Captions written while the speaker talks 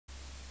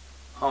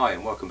Hi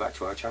and welcome back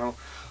to our channel.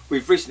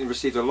 We've recently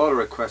received a lot of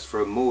requests for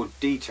a more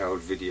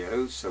detailed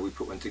video, so we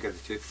put one together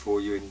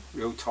for you in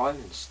real time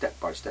and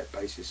step-by-step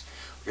basis.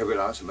 We hope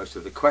we'll answer most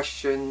of the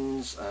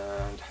questions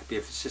and be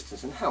of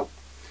assistance and help.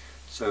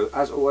 So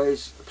as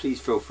always,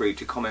 please feel free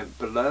to comment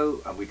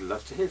below and we'd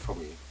love to hear from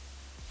you.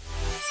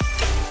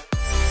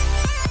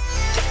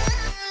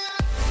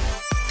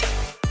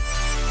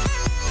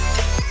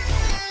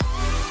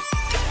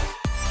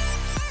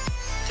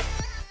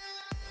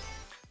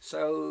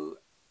 So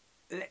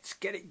let's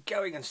get it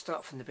going and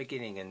start from the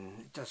beginning, and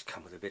it does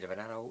come with a bit of an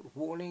adult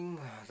warning.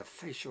 The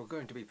face you're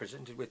going to be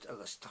presented with at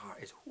the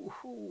start is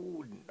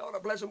not a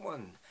pleasant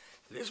one.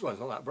 This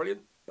one's not that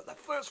brilliant, but the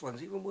first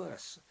one's even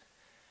worse.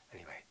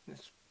 Anyway,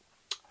 let's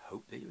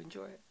hope that you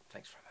enjoy it.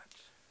 Thanks very much.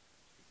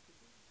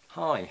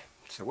 Hi,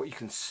 so what you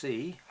can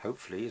see,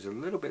 hopefully, is a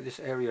little bit, this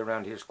area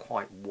around here is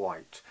quite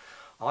white.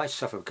 I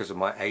suffer because of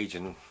my age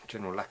and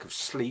general lack of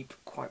sleep,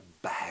 quite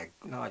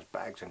large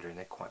bags under in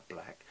there, quite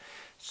black.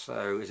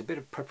 So it's a bit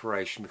of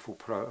preparation before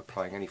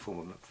applying any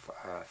form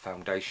of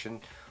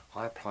foundation.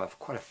 I apply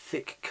quite a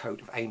thick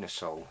coat of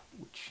anisole,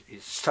 which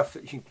is stuff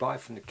that you buy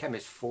from the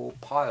chemist for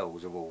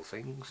piles of all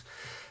things.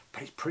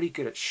 But it's pretty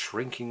good at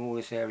shrinking all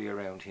this area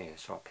around here.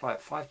 So I apply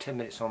it 5-10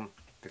 minutes on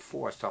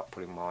before I start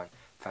putting my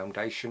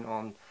foundation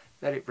on,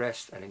 let it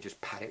rest, and then just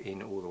pat it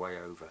in all the way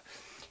over.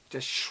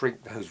 Just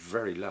shrink those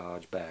very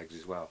large bags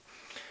as well.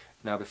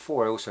 Now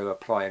before I also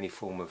apply any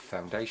form of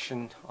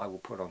foundation, I will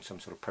put on some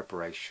sort of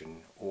preparation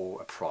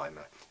or a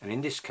primer. And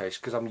in this case,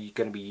 because I'm going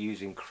to be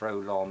using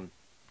Krolon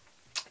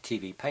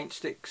TV paint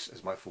sticks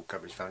as my full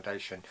coverage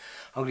foundation,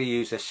 I'm going to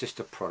use their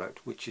sister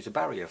product, which is a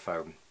barrier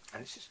foam.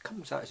 And it just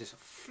comes out as this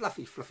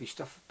fluffy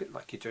stuff, a bit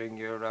like you're doing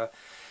your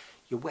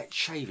wet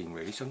shaving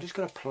really. So I'm just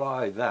going to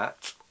apply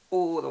that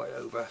all the way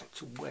over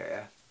to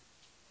where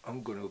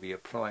I'm going to be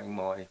applying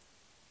my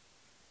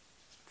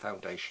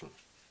foundation.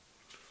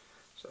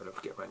 So don't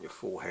forget around your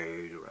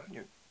forehead, around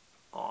your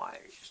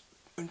eyes,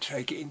 and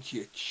take it into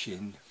your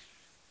chin.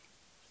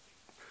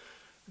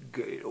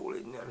 Get it all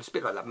in there. It's a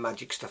bit like that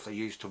magic stuff they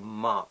use to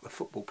mark the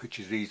football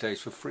pitches these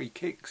days for free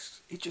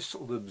kicks. It just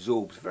sort of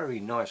absorbs very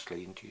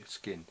nicely into your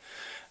skin.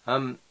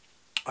 I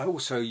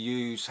also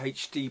use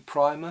HD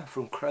primer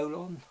from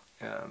Krolon.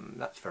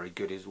 That's very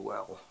good as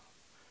well.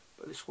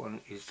 But this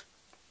one is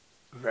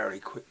very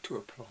quick to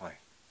apply.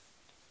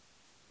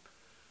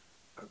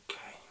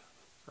 Okay,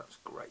 that's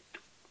great.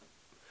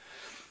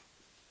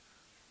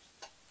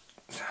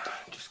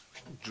 Just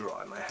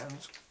dry my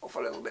hands off a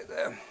little bit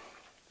there.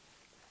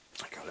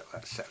 Okay, I'll let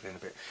that settle in a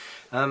bit.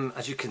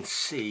 As you can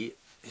see,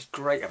 it's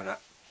great having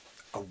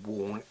a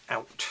worn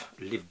out,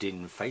 lived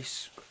in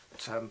face,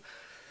 but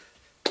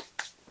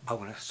I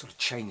want to sort of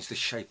change the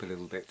shape a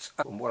little bit.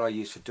 And what I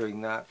use for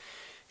doing that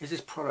is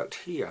this product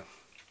here.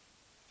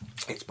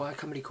 It's by a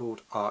company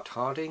called Art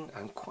Harding,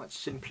 and quite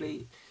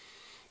simply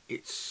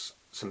it's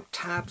some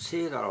tabs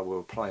here that I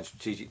will apply in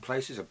strategic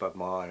places above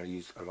my eye. I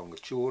use along the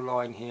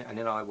jawline here, and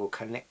then I will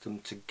connect them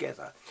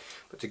together.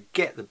 But to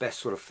get the best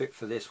sort of fit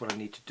for this, what I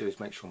need to do is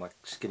make sure my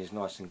skin is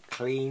nice and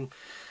clean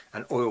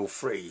and oil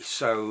free.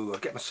 So I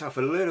get myself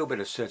a little bit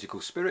of surgical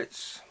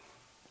spirits.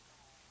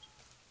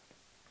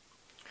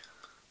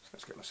 So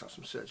let's get myself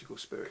some surgical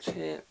spirits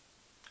here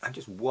and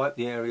just wipe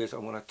the areas I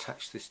want to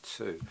attach this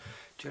to.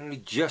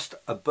 Generally just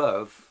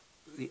above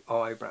the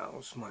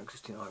eyebrows, my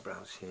existing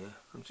eyebrows here.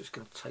 I'm just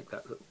going to take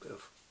that little bit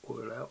of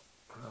oil out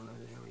around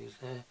those areas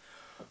there,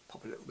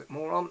 pop a little bit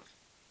more on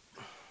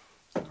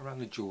around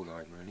the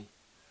jawline really,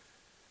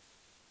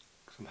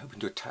 because I'm hoping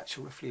to attach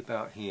roughly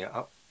about here,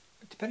 up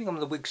depending on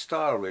the wig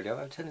style really. I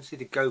have a tendency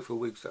to go for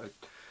wigs that are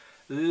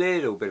a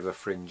little bit of a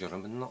fringe on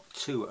them and not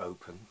too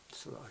open,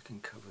 so that I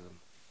can cover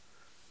them.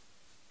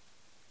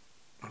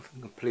 And for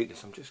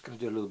completeness, I'm just going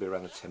to do a little bit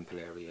around the temple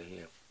area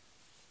here.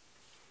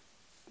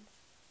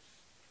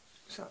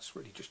 So that's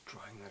really just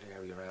drying that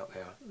area out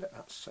there. Let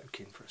that soak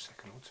in for a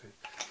second or two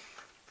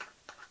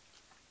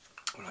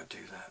when I do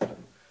that.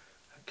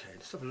 Okay,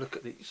 let's have a look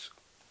at these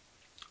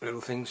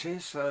little things here.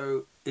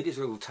 So it is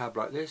a little tab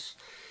like this.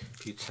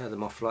 If you tear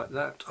them off like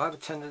that, I have a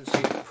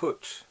tendency to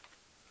put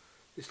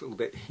this little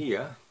bit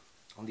here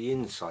on the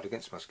inside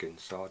against my skin.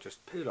 So I'll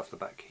just peel off the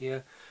back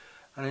here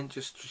and then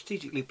just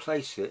strategically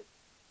place it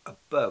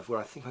above where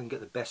I think I can get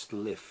the best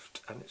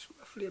lift, and it's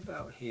roughly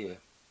about here.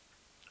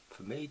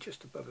 For me,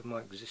 just above my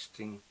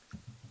existing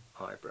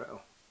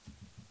eyebrow.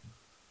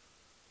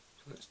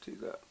 So let's do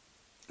that.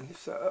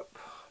 Lift that up,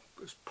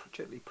 just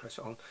gently press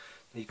it on.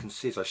 And you can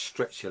see as I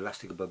stretch the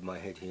elastic above my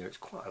head here, it's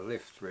quite a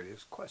lift really.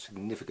 It's quite a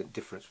significant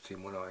difference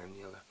between one eye and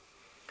the other.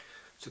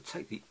 So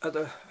take the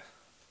other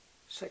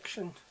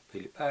section,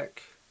 peel it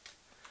back,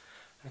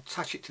 and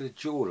attach it to the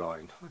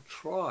jawline. I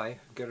try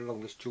and get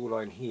along this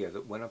jawline here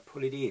that when I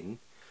pull it in,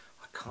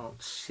 I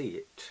can't see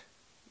it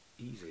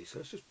easily. So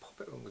let's just pop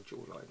it along the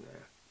jawline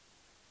there.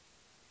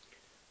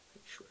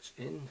 Make sure it's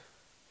in,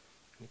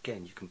 and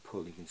again you can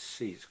pull, you can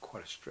see it's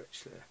quite a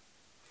stretch there.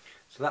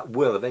 So that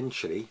will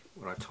eventually,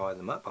 when I tie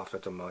them up after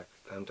I've done my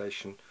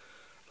foundation,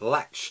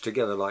 latch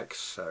together like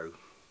so.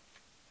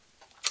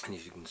 And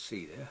as you can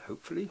see there,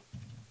 hopefully,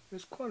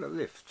 There's quite a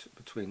lift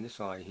between this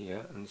eye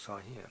here and this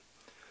eye here.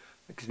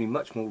 It gives me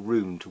much more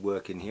room to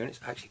work in here, and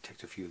it's actually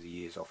takes a few of the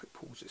years off. It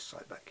pulls this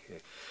side back here.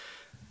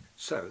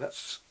 So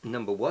that's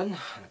number one,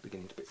 and I'm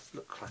beginning to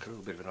look like a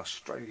little bit of an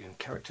Australian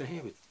character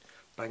here with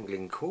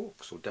bangling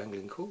corks or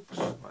dangling corks.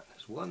 Right,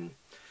 there's one.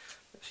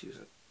 Let's use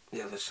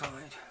the other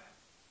side.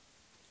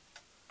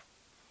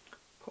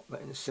 Pop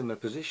that in a similar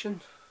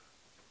position,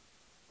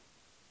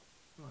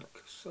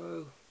 like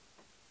so.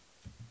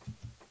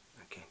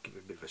 Okay, give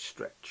it a bit of a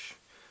stretch.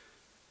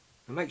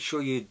 And make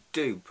sure you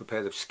do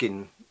prepare the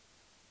skin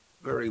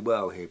very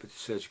well here with the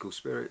surgical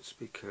spirits,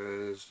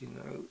 because, you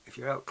know, if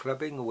you're out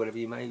clubbing or whatever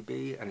you may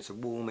be and it's a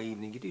warm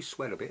evening, you do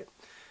sweat a bit,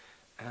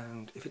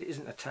 and if it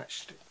isn't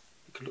attached,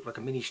 it can look like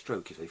a mini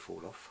stroke if they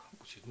fall off,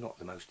 which is not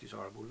the most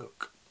desirable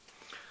look.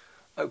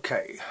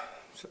 Okay,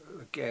 so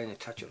again,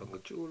 attach it along the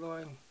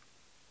jawline.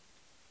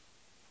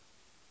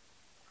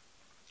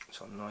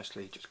 So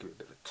nicely, just give it a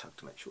bit of a tug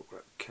to make sure we're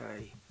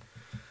okay.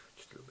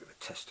 Just a little bit of a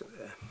tester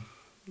there.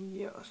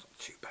 Yeah, that's not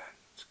too bad.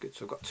 That's good.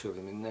 So I've got two of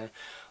them in there.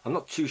 I'm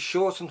not too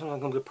sure. Sometimes I'm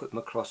going to put them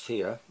across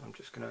here. I'm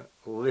just going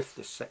to lift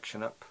this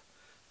section up,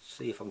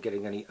 see if I'm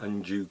getting any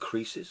undue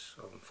creases,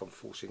 or if I'm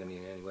forcing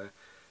anything anywhere.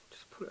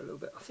 Just pull it a little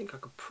bit. I think I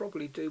could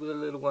probably do with a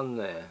little one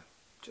there,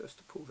 just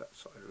to pull that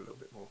side a little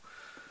bit more.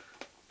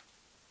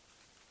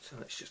 So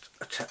let's just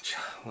attach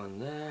one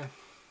there.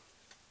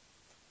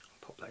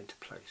 Pop that into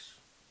place,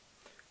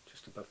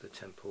 just above the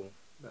temple,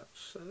 about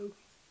so.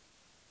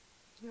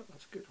 Yep,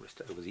 that's good. Rest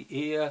it over the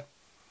ear.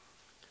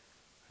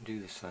 And do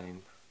the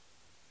same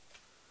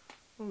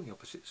on the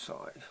opposite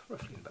side,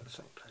 roughly in about the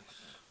same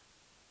place.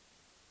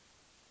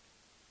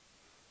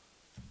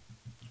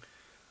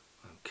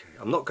 Okay,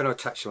 I'm not going to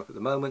attach them up at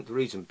the moment. The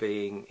reason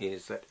being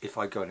is that if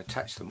I go and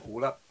attach them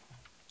all up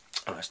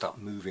and I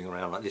start moving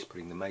around like this,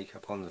 putting the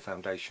makeup on, the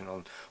foundation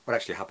on, what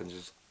actually happens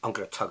is I'm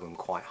going to tug them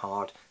quite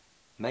hard.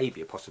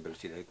 Maybe a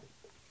possibility they're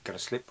going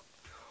to slip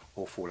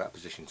or fall out of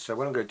position. So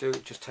what I'm going to do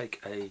is just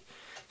take a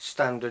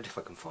standard, if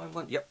I can find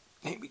one, yep,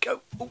 here we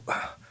go,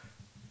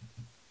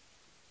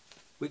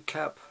 wig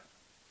cap,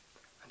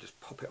 and just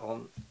pop it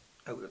on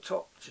over the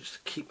top, just to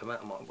keep them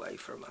out of my way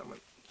for a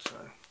moment. So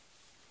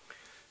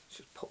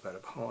just pop that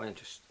up high and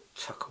just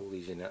tuck all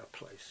these in out of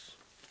place.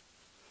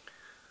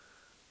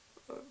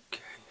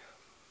 Okay.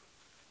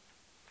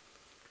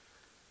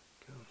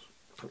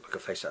 I look like a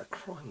face out of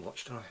Crime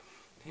Watch, don't I?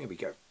 Here we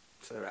go.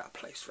 So they're out of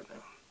place for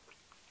now.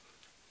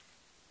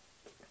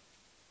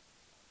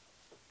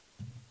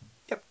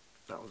 Yep,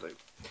 that'll do.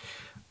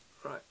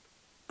 Right.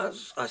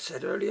 As I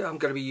said earlier, I'm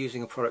going to be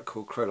using a product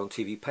called Krolon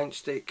TV Paint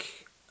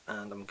Stick,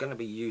 and I'm going to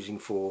be using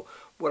for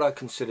what I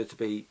consider to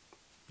be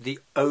the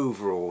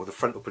overall, the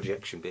frontal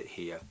projection bit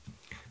here,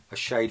 a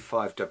shade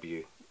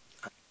 5W.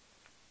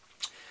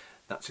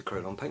 That's a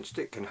Krolon paint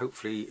stick, and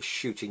hopefully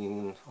shooting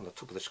in on the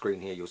top of the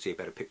screen here you'll see a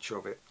better picture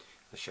of it.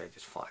 The shade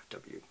is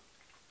 5W.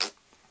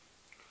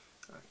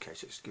 Okay,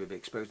 so just give it a bit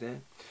exposed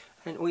there,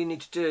 and all you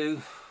need to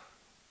do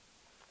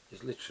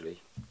is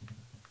literally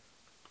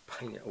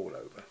paint it all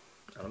over.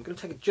 And I'm going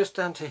to take it just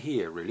down to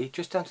here, really,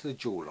 just down to the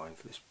jawline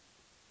for this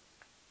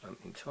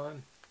moment in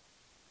time.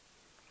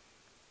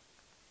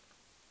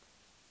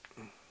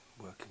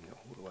 Working it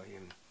all the way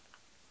in.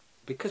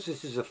 Because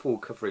this is a full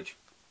coverage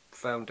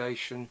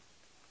foundation,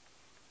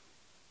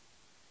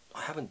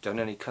 I haven't done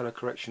any colour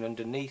correction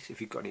underneath.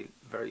 If you've got any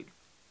very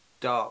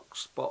dark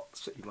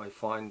spots that you may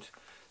find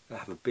that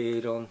have a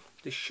beard on,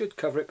 this should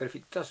cover it, but if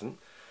it doesn't,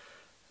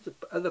 there's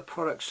other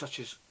products such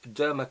as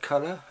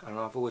Dermacolor, and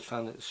I've always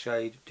found that the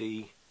shade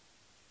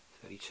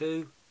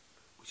D32,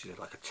 which is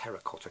like a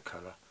terracotta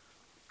colour,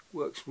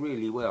 works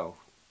really well.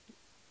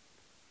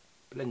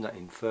 Blend that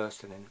in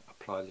first and then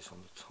apply this on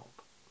the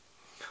top.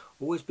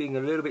 Always being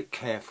a little bit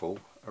careful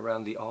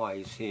around the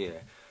eyes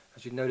here.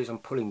 As you notice, I'm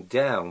pulling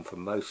down for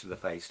most of the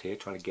face here,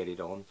 trying to get it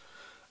on.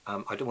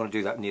 I don't want to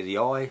do that near the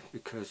eye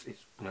because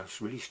it's, you know,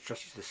 it really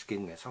stretches the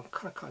skin there. So I'm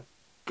kind of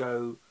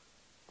go,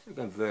 instead of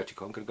going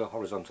vertical, I'm going to go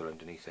horizontal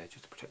underneath there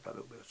just to protect that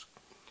little bit of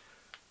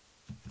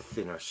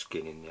thinner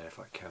skin in there if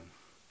I can.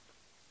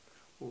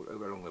 All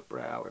over along the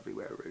brow,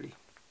 everywhere really.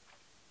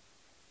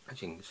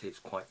 As you can see, it's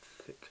quite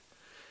thick.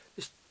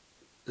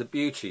 The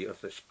beauty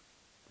of this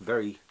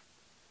very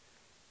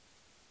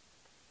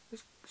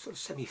sort of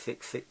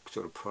semi-thick, thick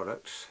sort of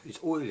products, it's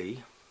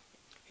oily.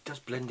 It does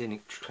blend in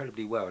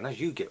incredibly well, and as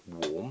you get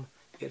warm,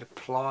 it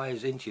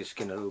applies into your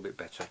skin a little bit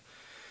better,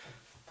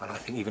 and I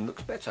think even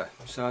looks better.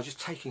 So I'm just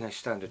taking a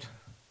standard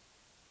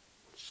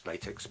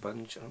latex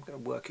sponge, and I'm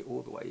going to work it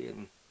all the way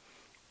in,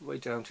 all the way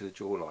down to the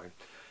jawline.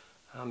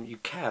 You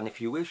can, if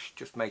you wish,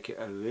 just make it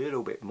a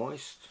little bit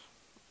moist.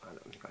 I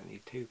don't think I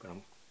need to, but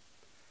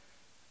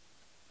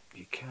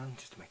you can,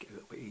 just to make it a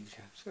little bit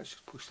easier. So let's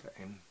just push that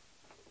in.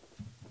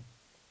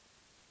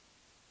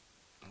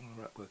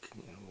 Alright,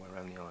 working it in all the way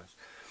around the eyes.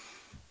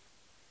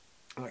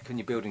 Like when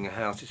you're building a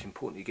house, it's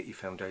important you get your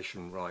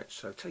foundation right,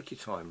 so take your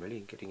time really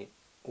in getting it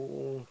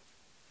all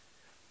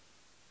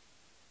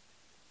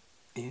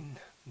in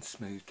and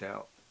smoothed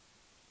out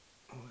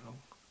all along.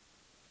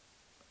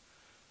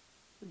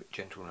 A bit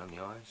gentle around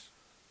the eyes.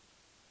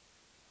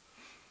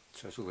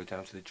 So it's all the way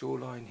down to the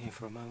jawline here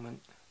for a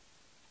moment.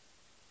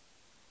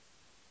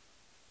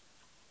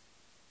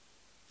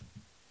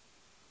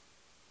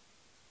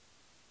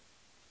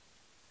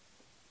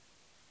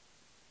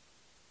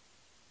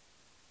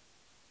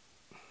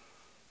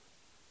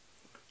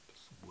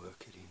 Just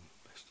work it in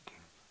best you can.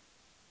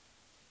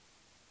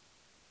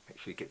 Make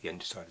sure you get the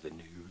underside of the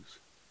nose.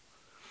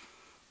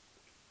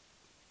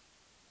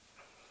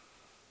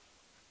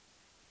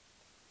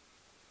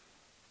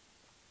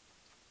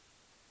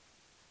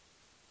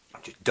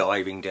 I'm just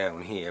diving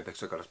down here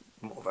because I've got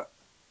more of a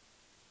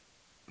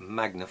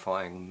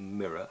magnifying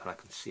mirror and I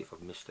can see if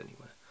I've missed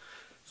anywhere.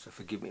 So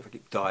forgive me if I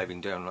keep diving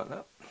down like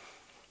that.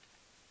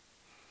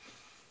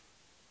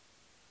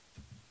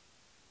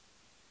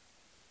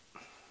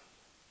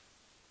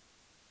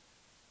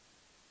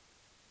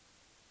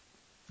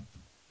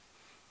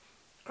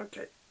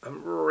 Okay,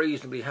 I'm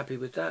reasonably happy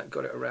with that.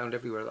 Got it around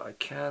everywhere that I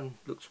can.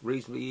 Looks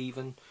reasonably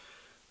even.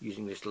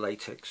 Using this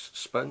latex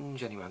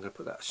sponge. Anyway, I'm going to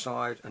put that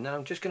aside. And now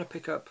I'm just going to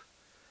pick up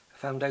a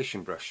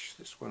foundation brush.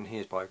 This one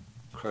here is by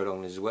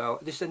Crossdressing as well.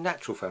 This is a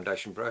natural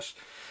foundation brush,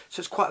 so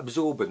it's quite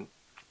absorbent.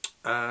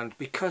 And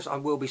because I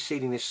will be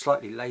sealing this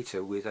slightly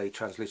later with a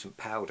translucent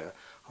powder,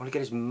 I want to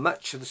get as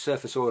much of the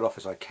surface oil off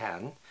as I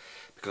can,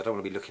 because I don't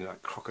want to be looking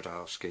like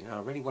crocodile skin. And I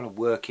really want to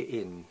work it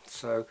in.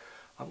 So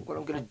what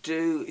I'm going to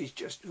do is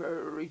just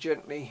very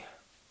gently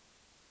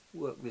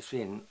work this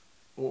in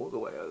all the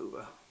way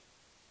over.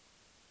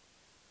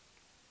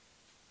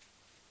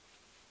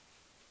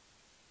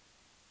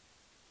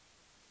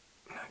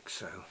 Like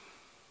so.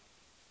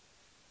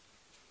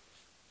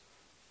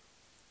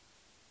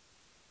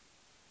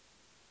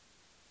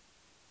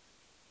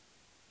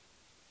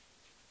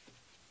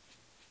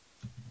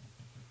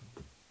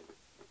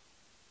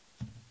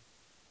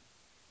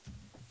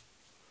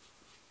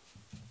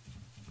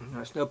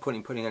 There's no point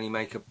in putting any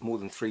makeup more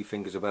than 3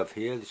 fingers above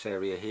here, this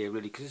area here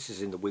really, because this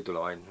is in the wig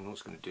line, and all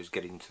it's going to do is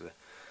get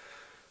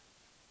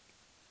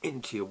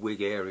into your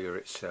wig area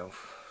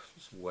itself.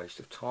 It's a waste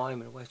of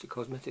time and a waste of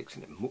cosmetics,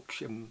 and it mucks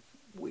your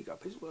wig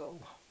up as well.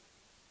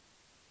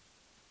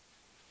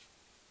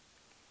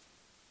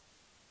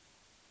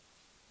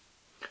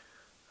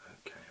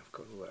 Okay, I've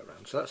got all that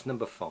around. So that's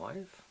number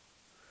 5.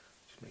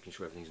 Just making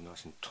sure everything's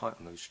nice and tight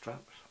on those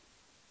straps.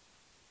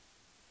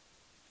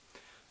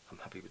 I'm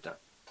happy with that.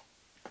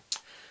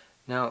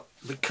 Now,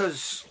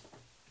 because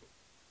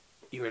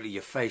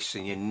your face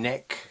and your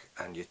neck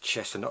and your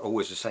chest are not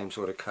always the same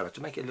sort of colour,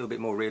 to make it a little bit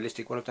more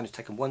realistic, what I've done is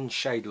taken one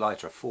shade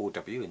lighter, a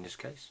 4W in this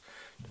case.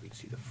 You can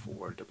see the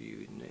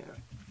 4W in there.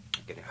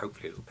 Again,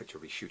 hopefully a little picture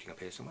will be shooting up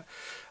here somewhere.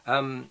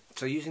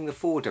 So using the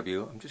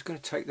 4W, I'm just going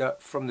to take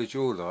that from the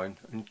jawline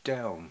and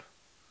down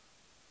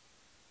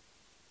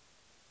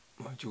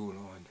my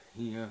jawline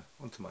here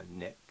onto my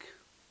neck.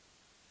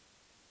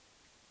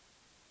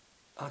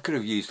 I could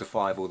have used a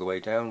 5 all the way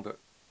down, but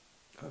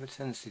I have a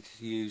tendency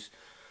to use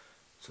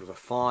sort of a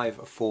 5,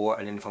 a 4,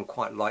 and then if I'm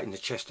quite light in the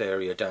chest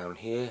area down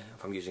here,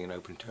 if I'm using an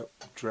open top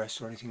dress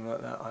or anything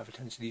like that, I have a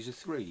tendency to use a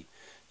 3.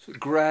 So it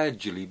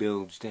gradually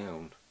builds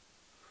down.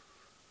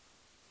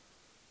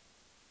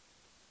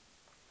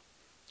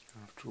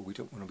 After all, we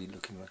don't want to be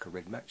looking like a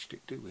red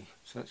matchstick, do we?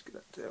 So let's get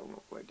that down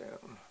all the way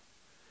down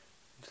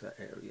into that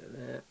area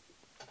there.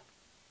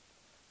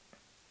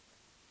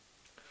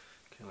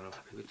 Okay, well, I'm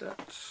happy with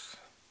that.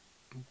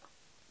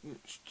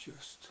 It's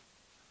just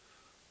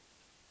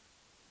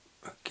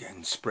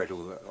again spread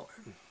all that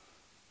line.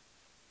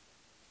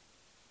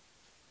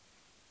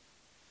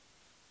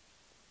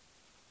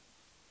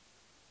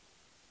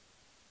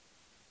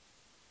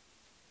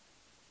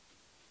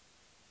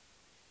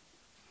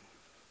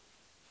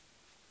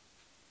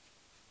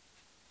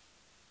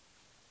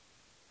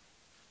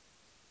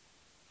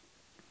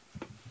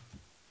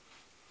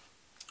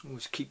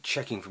 Always keep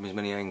checking from as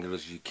many angles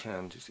as you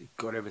can, just so you've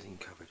got everything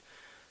covered.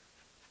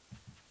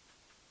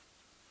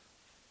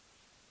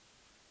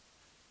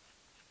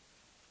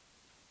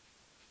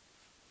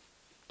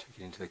 Take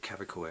it into the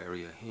clavicle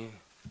area here,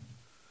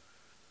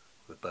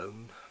 the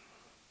bone.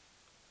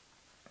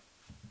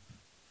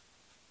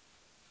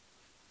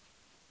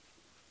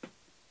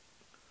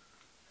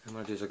 And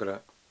what I do is I've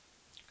got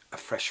a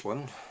fresh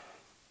one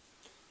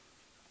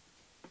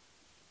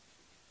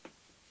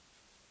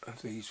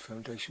of these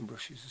foundation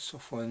brushes, the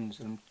soft ones,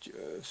 and I'm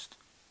just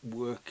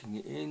working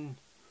it in.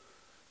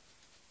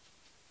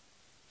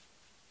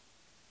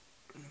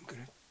 And I'm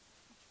going to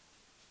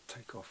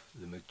take off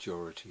the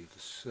majority of the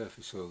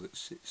surface oil that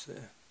sits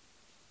there.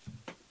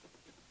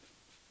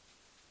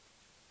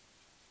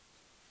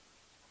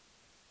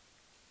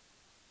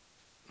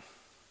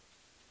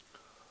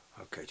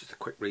 Okay, just a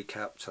quick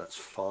recap. So that's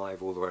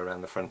 5 all the way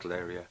around the frontal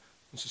area.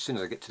 And so as soon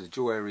as I get to the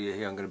jaw area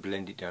here, I'm going to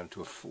blend it down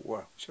to a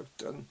 4, which I've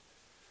done.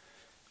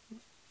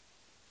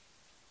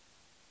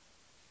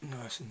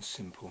 Nice and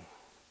simple.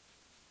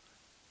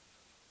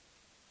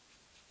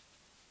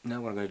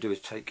 Now what I'm going to do is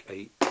take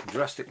a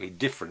drastically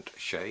different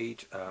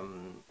shade. I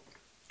don't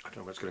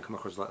know if it's going to come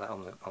across like that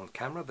on the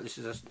camera, but this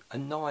is a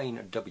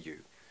 9W.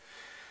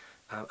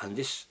 And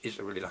this is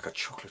really like a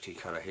chocolatey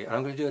colour here. And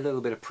I'm going to do a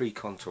little bit of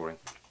pre-contouring.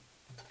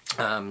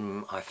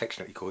 I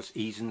affectionately call it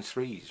E's and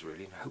threes,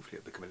 really, and hopefully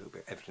it'll become a little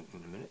bit evident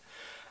in a minute.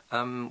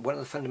 One of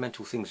the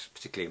fundamental things,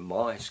 particularly in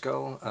my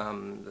skull,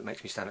 that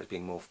makes me stand out as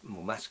being more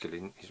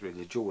masculine is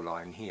really the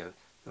jawline here.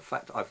 The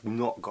fact that I've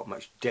not got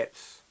much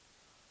depth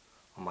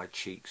on my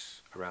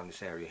cheeks around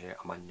this area here,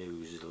 and my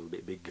nose is a little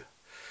bit big.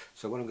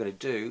 So what I'm going to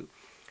do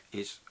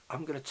is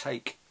I'm going to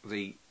take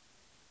the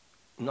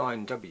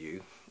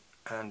 9W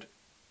and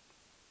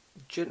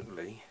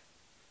gently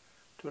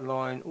do a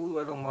line all the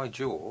way along my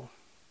jaw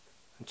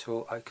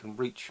until I can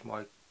reach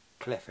my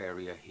cleft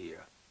area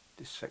here.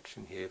 This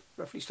section here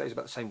roughly stays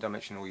about the same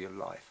dimension all your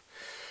life.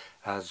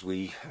 As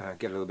we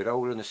get a little bit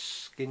older and the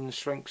skin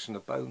shrinks and the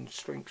bone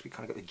shrinks, we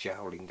kind of get the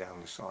jowling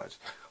down the sides.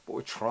 What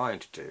we're trying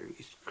to do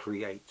is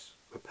create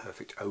a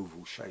perfect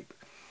oval shape.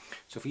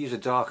 So if we use a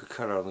darker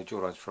colour on the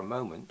jawlines for a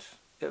moment,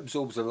 it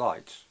absorbs the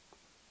light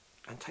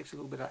and takes a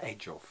little bit of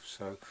edge off.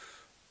 So I'm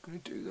going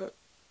to do that.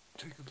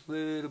 Take a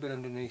little bit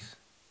underneath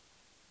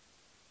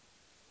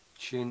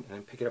chin and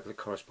then pick it up at the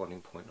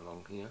corresponding point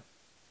along here.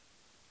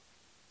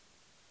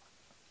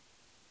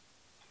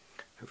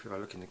 Hopefully if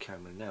I look in the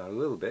camera now a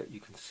little bit, you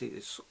can see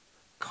it's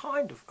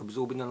kind of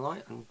absorbing the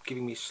light and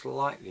giving me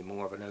slightly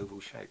more of an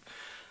oval shape.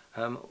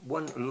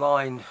 One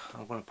line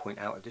I want to point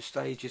out at this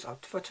stage is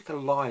if I take a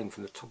line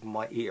from the top of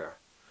my ear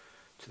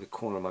to the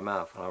corner of my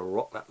mouth and I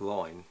rock that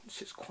line, it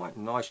sits quite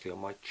nicely on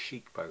my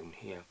cheekbone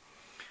here.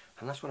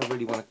 And that's what I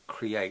really want to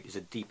create, is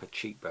a deeper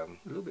cheekbone,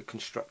 a little bit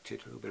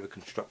constructed, a little bit of a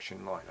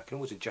construction line. I can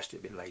always adjust it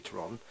a bit later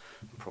on,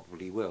 and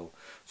probably will.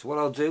 So what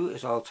I'll do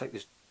is I'll take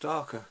this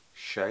darker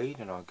shade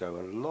and I'll go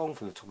along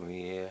from the top of my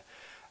ear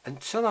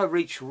until I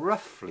reach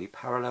roughly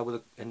parallel with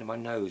the end of my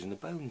nose, and the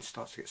bone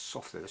starts to get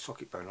softer, the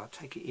socket bone. I'll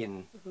take it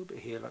in a little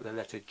bit here like the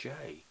letter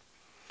J.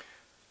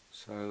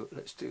 So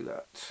let's do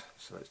that.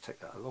 So let's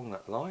take that along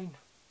that line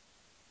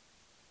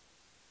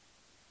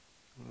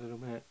a little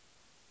bit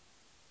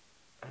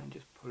and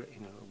just pull it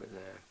in a little bit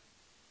there.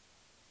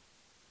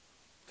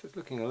 So it's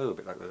looking a little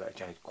bit like the letter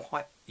J.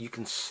 Quite, you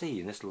can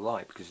see in this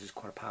light, because it's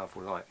quite a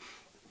powerful light,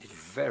 it's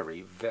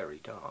very, very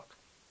dark.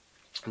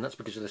 And that's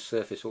because of the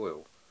surface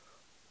oil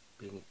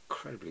being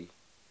incredibly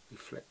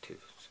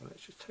reflective. So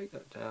let's just take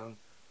that down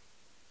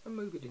and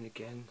move it in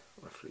again,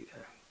 roughly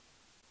there.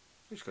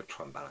 I'm just going to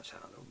try and balance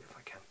out a little bit if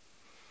I can.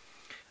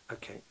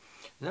 Okay,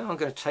 now I'm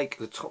going to take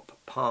the top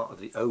part of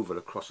the oval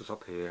across the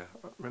top here.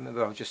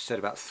 Remember, I just said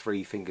about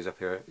 3 fingers up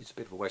here. It's a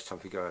bit of a waste of time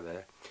if you go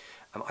there.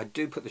 I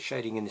do put the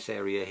shading in this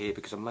area here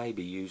because I may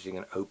be using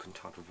an open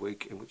type of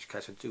wig, in which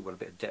case I do want a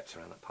bit of depth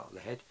around that part of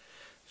the head.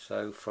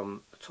 So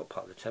from the top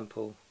part of the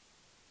temple,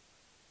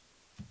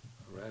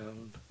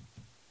 around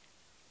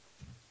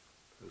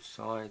both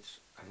sides,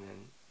 and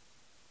then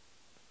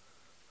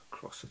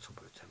across the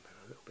top of the temple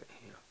a little bit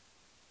here.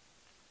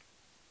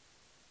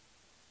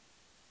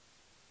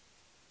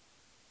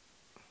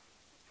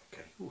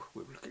 Okay, ooh,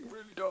 we're looking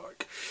really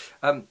dark.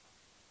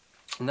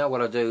 Now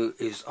what I do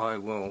is I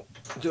will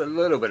do a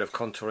little bit of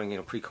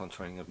contouring,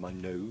 pre-contouring of my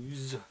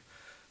nose.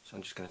 So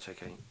I'm just going to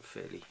take a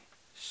fairly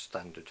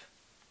standard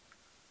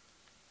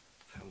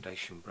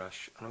foundation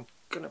brush, and I'm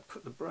going to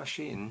put the brush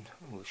in,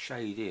 or the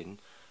shade in,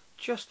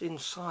 just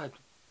inside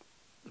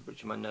the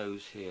bridge of my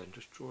nose here, and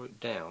just draw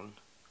it down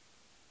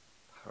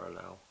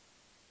parallel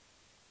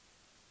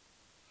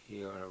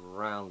here and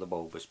around the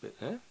bulbous bit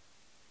there,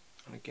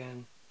 and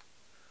again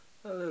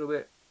a little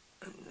bit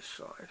on this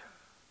side,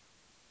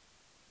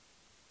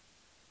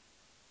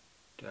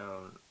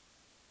 down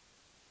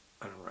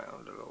and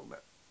around a little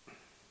bit.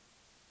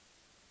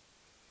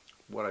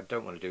 What I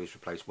don't want to do is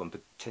replace one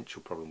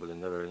potential problem with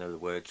another. In other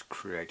words,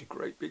 create a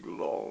great big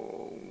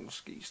long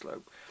ski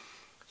slope.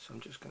 So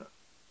I'm just going to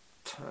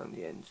turn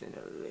the ends in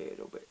a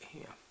little bit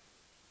here.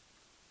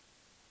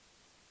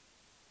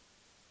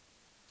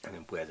 And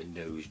then where the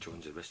nose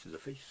joins the rest of the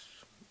face,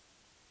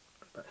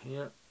 about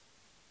here,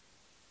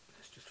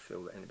 let's just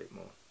fill that in a bit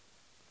more.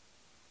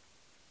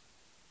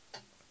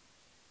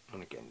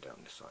 And again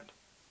down this side.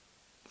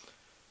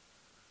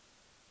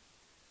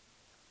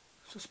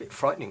 So it's a bit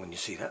frightening when you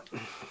see that.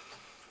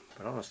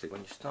 But honestly,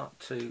 when you start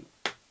to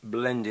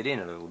blend it in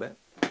a little bit,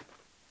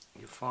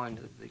 you'll find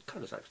that the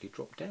colours actually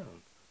drop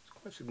down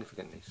quite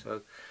significantly.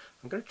 So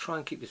I'm going to try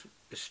and keep this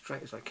as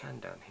straight as I can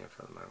down here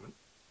for the moment.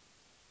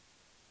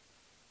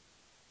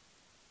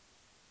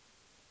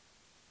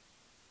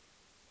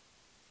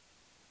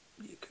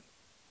 You can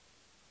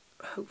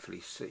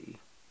hopefully see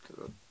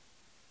that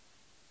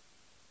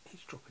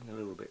it's dropping a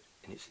little bit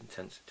in its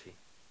intensity.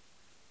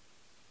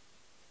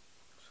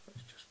 So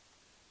let's just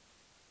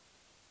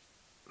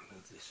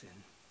move this in.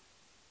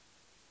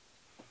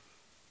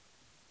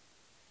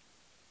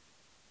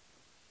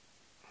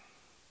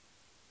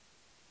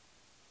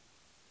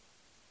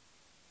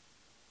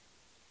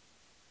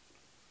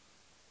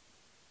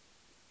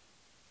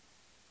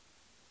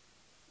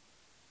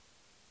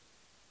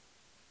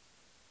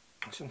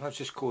 I sometimes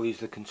just call these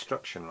the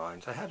construction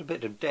lines. They add a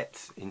bit of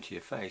depth into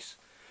your face,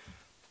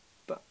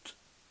 but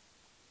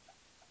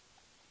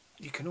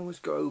you can always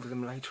go over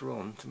them later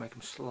on to make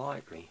them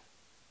slightly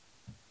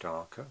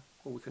darker,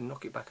 or we can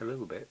knock it back a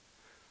little bit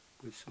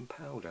with some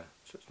powder,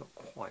 so it's not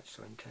quite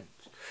so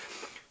intense.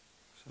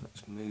 So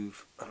let's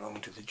move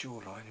along to the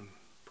jawline and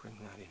bring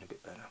that in a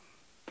bit better.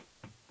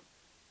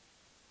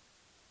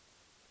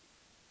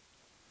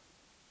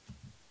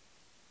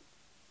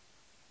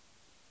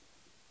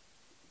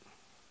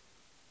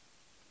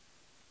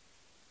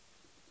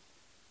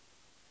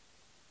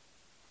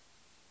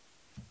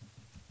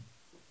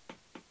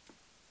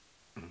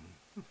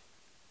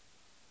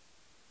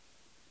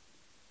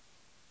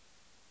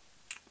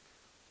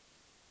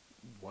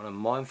 What I'm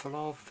mindful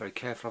of, very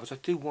careful of, is I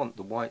do want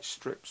the white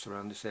strips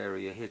around this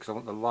area here because I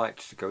want the light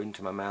to go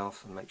into my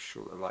mouth and make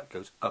sure the light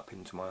goes up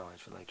into my eyes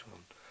for later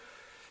on.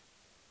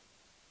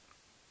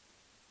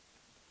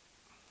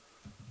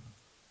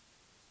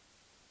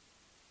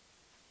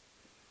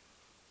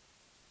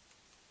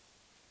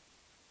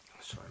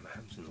 Sorry, my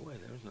hand's in the way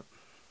there, isn't it?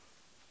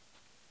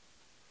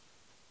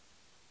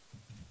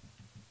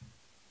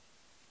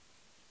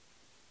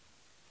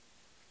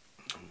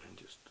 And then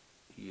just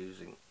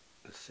using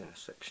the thinner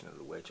section of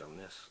the wedge on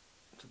this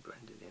to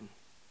blend it in.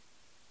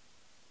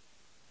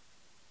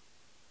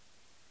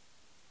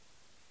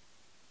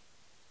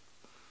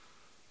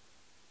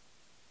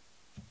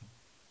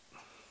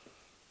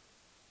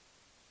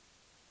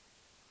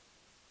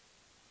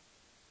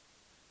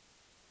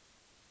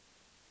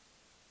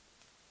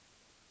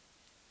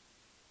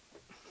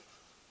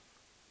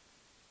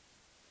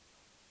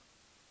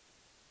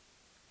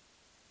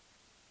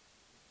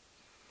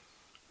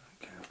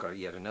 Okay, I've got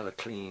yet another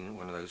clean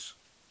one of those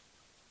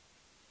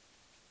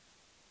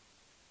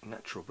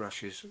natural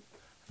brushes.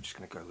 I'm just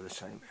going to go with the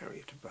same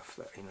area to buff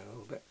that in a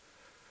little bit.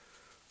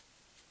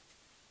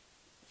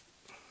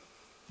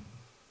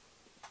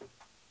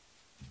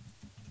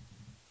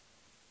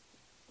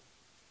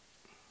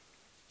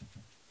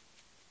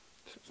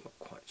 So it's not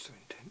quite so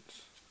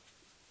intense.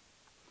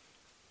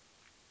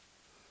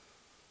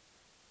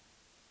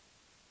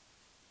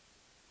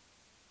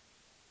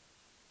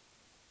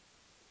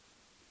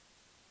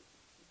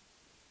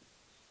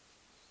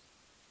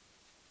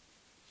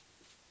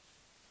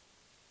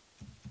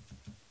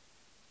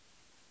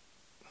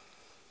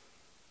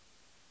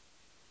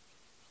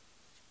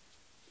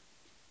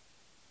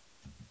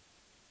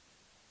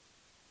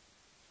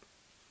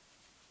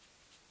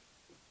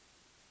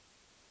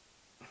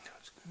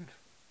 That's good.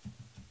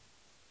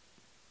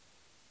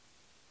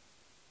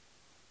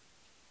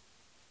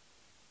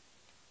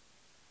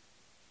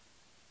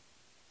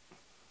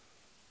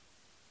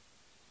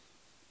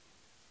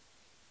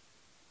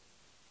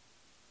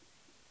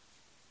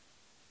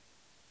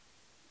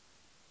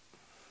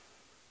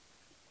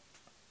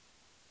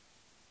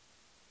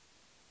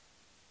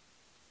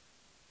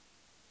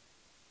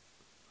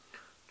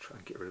 Try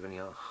and get rid of any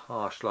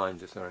harsh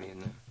lines if there are any in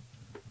there.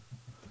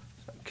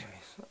 Okay,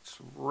 so that's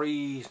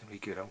reasonably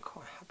good. I'm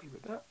quite happy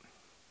with that.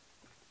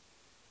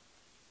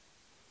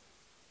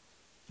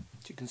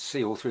 As you can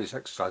see all through this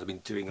exercise I've been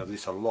doing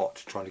this a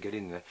lot, trying to get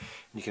in there.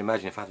 And you can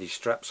imagine if I have these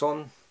straps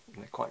on, and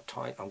they're quite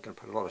tight, I'm going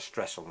to put a lot of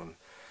stress on them.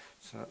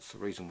 So that's the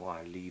reason why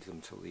I leave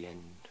them till the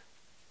end.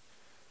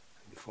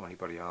 And before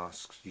anybody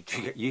asks, you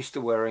do get used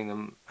to wearing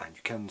them, and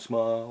you can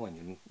smile,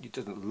 and it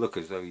doesn't look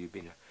as though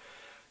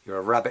you're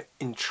a rabbit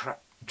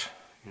entrapped,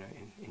 you know,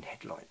 in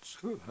headlights.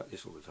 Ooh, like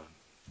this all the time.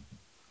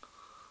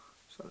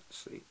 So let's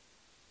see,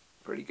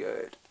 pretty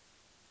good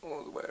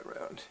all the way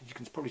around. You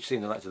can probably see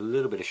in the lights a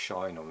little bit of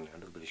shine on there, a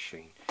little bit of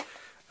sheen.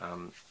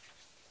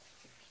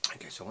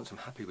 Okay, so once I'm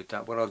happy with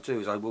that, what I'll do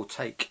is I will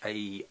take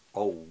a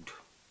old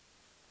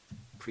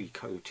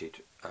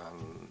pre-coated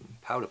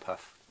powder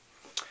puff.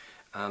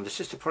 The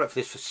sister product for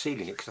this, for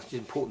sealing it, because it's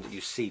important that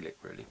you seal it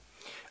really,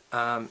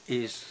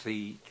 is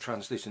the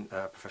translucent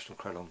professional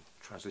Krylon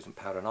translucent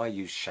powder, and I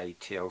use shade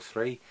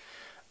TL3.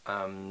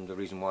 The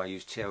reason why I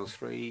use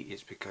TL3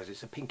 is because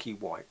it's a pinky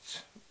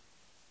white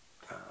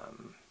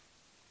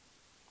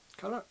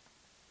colour,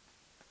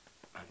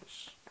 and it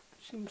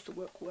seems to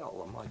work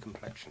well on my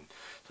complexion.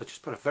 So I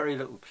just put a very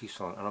little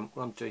piece on, and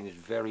what I'm doing is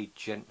very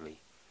gently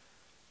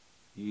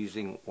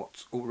using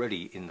what's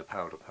already in the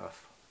powder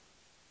puff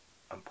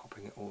and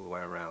popping it all the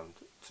way around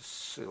to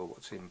seal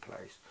what's in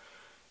place.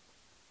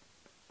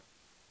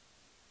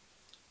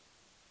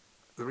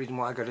 The reason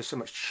why I go to so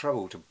much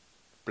trouble to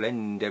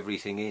blend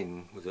everything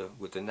in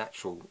with the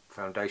natural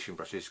foundation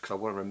brush is because I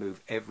want to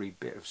remove every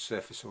bit of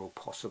surface oil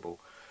possible.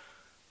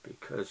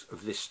 Because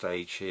of this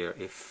stage here,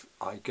 if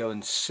I go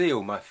and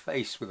seal my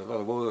face with a lot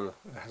of oil,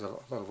 it has a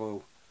lot of oil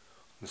on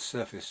the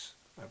surface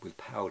with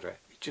powder,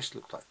 it just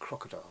looks like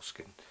crocodile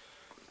skin,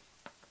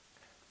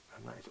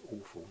 and that is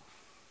awful.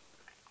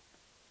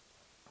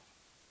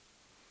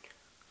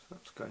 So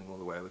that's going all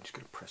the way. We're just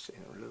going to press it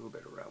in a little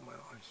bit around my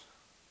eyes.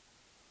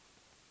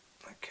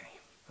 Okay,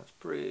 that's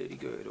pretty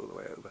good all the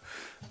way over.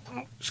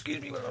 Oh, excuse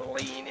me, when I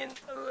lean in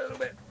a little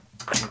bit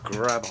and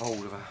grab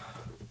hold of a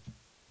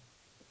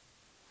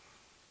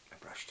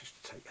brush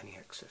just to take any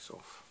excess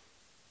off.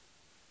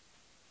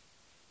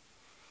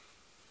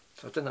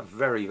 So I've done that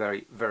very,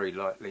 very, very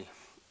lightly,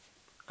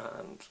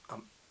 and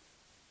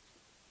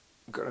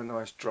got a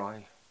nice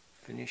dry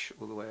finish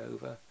all the way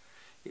over.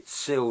 It's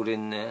sealed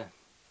in there,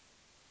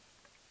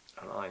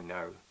 and I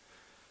know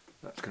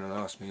that's going to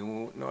last me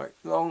all night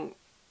long.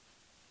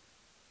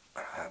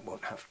 I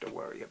won't have to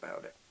worry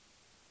about it.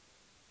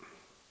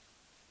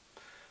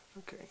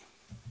 Okay.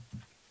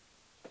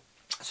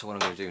 So what I'm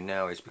going to do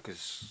now is,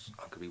 because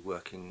I'm going to be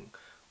working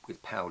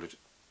with powdered,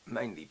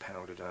 mainly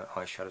powdered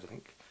eyeshadows, I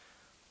think,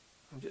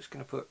 I'm just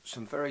going to put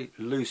some very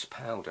loose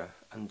powder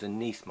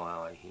underneath my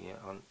eye here,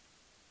 on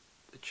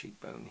the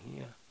cheekbone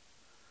here.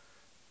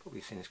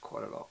 Probably seen this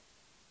quite a lot.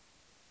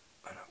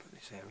 And I'll put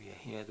this area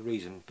here. The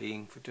reason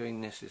being for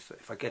doing this is that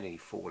if I get any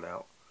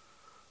fallout,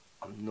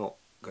 I'm not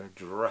going to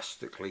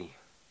drastically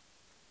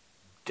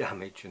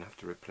damage and have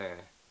to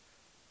repair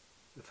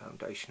the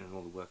foundation and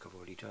all the work I've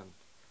already done.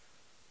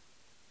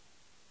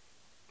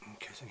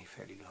 Okay, it's only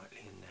fairly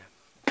lightly in there.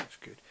 That's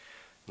good.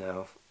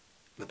 Now,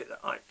 the bit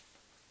that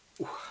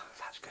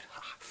that's good.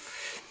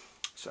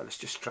 So let's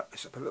just strap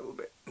this up a little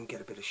bit and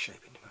get a bit of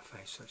shape into my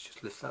face. So let's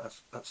just lift that.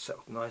 That's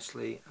settled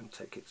nicely, and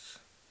take its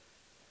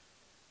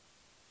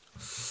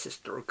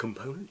sister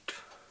component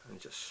and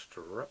just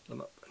strap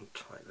them up and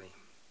tightly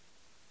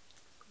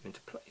put them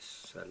into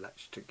place. So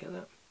latch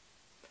together.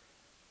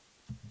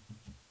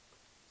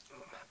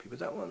 I'm happy with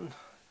that one.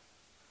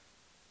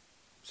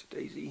 It's a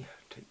daisy.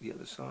 Take the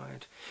other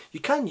side. You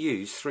can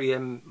use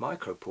 3M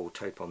micro pore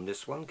tape on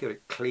this one. Get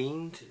it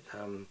cleaned.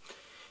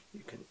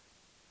 You can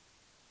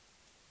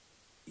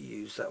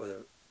use that with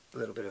a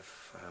little bit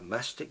of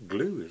mastic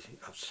glue, as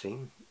I've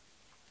seen.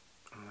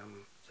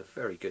 It's a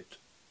very good.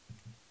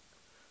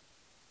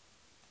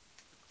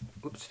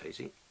 Whoops,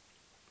 daisy.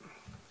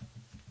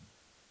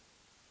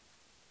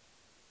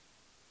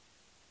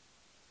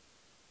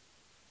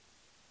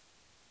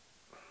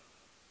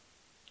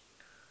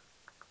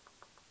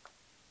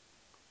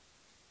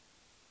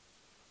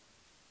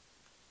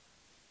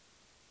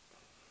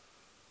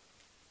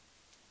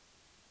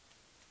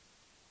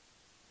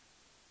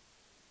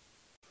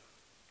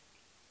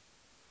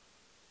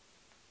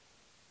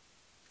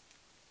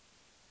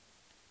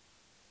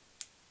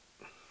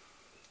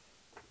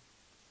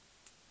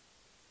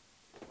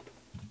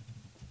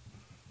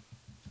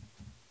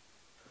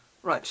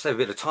 Right, to save a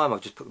bit of time,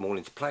 I've just put them all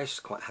into place.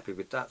 Quite happy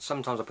with that.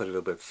 Sometimes I put a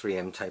little bit of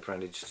 3M tape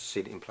around it just to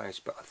seal it in place,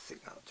 but I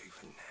think that'll do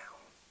for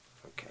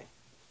now. Okay,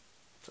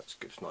 that's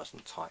good. It's nice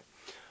and tight.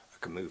 I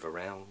can move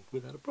around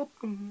without a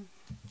problem.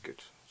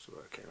 Good, so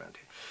we're okay around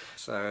here.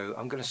 So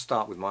I'm going to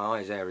start with my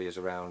eyes areas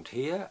around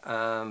here,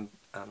 and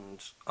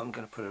I'm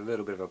going to put a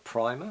little bit of a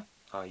primer.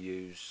 I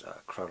use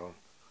Crossdresser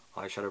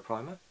eyeshadow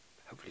primer.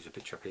 Hopefully there's a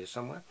picture up here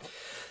somewhere.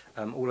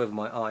 All over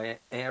my eye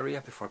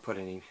area before I put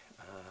any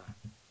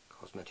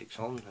cosmetics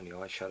on, any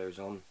eyeshadows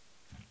on.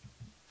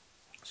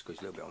 Squeeze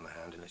a little bit on the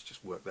hand and let's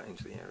just work that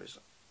into the areas.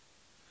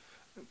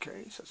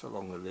 Okay, so that's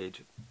along the lid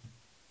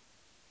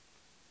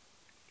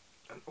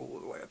and all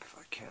the way up if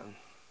I can.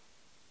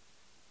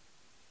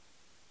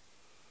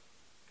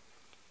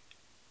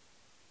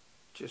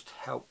 Just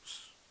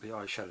helps the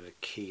eyeshadow to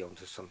key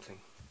onto something.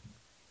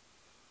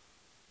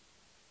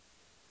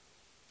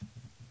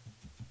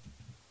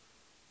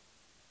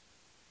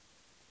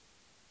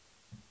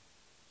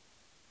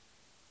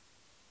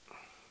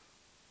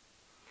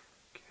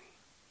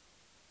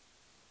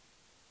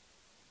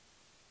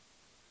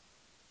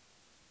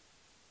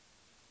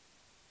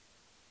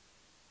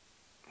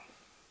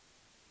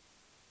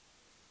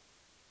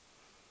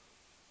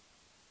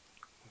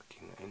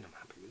 I'm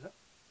happy with that.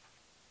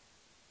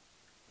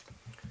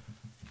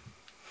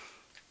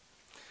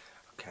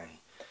 Okay,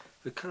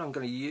 the colour I'm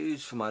going to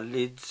use for my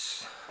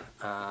lids,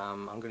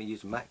 I'm going to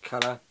use a matte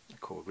colour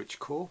called Rich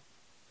Core,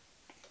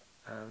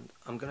 and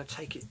I'm going to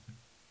take it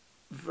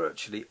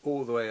virtually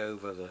all the way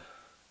over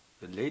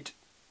the lid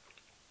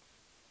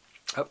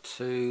up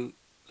to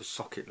the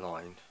socket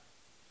line.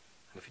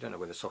 And if you don't know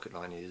where the socket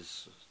line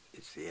is,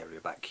 it's the area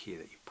back here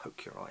that you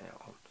poke your eye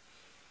out on.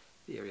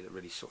 The area that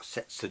really sort of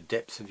sets the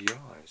depth of your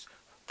eyes.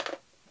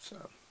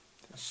 So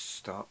let's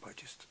start by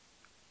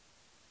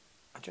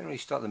I generally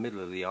start in the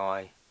middle of the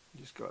eye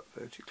and just go up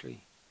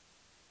vertically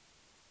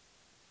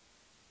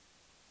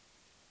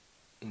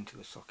into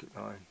the socket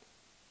line,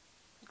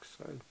 like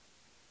so.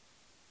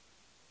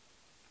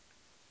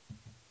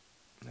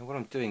 Now what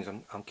I'm doing is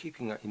I'm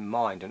keeping that in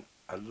mind, and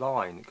a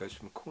line that goes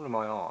from the corner of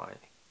my eye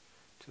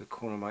to the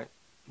corner of my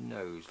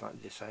nose,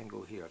 like this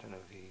angle here. I don't know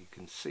if you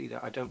can see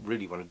that. I don't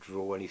really want to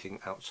draw anything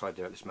outside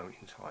there at this moment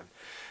in time.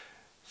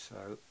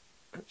 So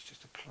let's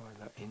just apply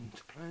that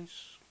into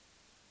place.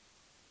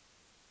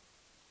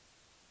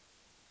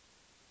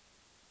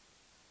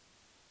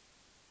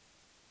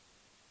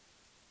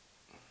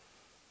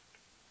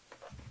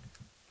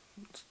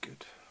 That's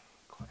good.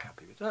 Quite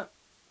happy with that.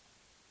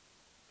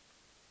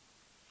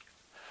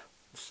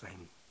 The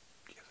same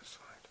the other side.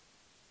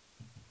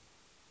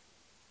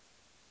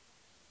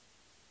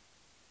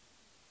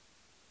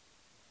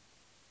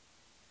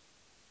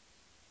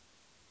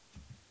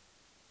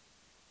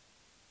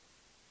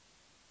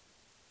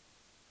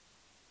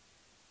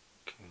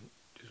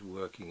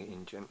 Working it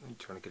in gently,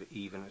 trying to get it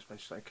even as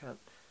much as I can.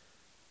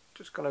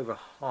 Just gone over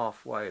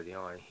halfway of the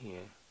eye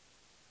here.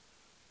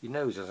 Your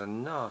nose has a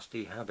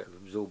nasty habit of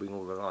absorbing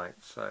all the light,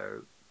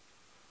 so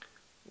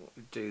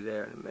do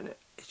there in a minute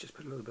is just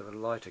put a little bit of a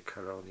lighter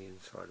colour on the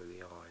inside of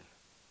the eye,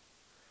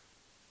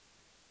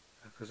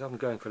 because I'm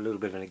going for a little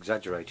bit of an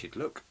exaggerated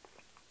look.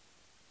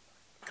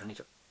 I need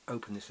to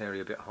open this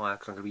area a bit higher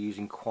because I'm going to be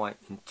using quite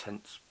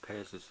intense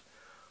pairs of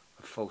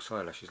false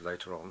eyelashes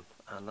later on,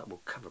 and that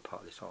will cover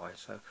part of this eye.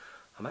 So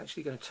I'm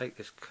actually going to take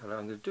this colour,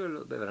 I'm going to do a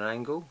little bit of an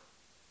angle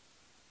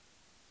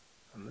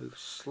and move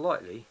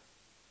slightly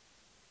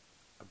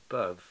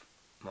above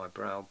my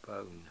brow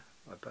bone.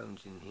 My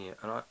bone's in here,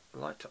 and I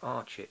like to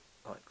arch it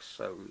like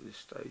so at this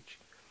stage.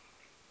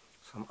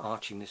 So I'm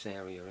arching this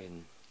area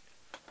in.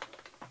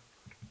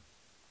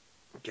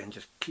 Again,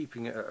 just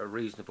keeping it at a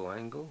reasonable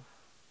angle.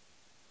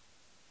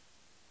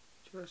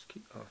 Just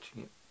keep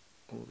arching it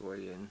all the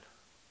way in.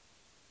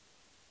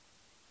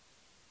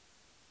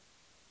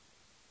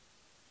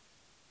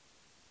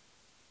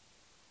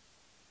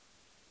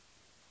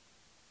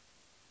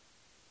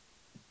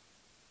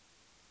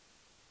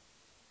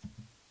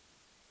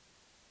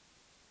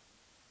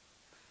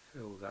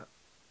 Fill that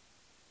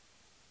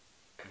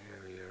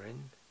area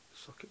in, the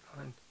socket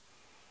line.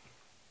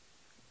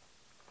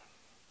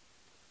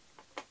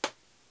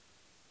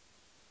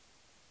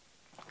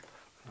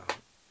 I'll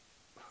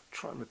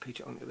try and repeat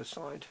it on the other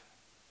side.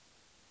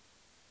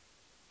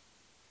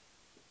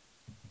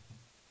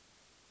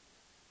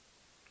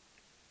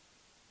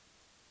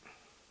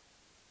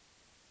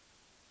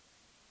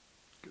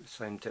 Get the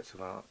same depth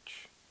of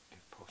arch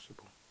if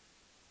possible.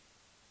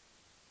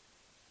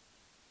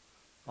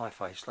 My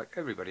face, like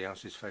everybody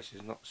else's face,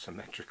 is not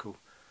symmetrical,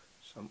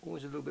 so I'm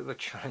always a little bit of a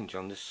challenge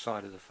on this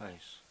side of the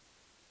face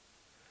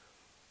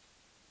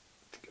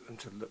to get them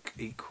to look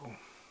equal.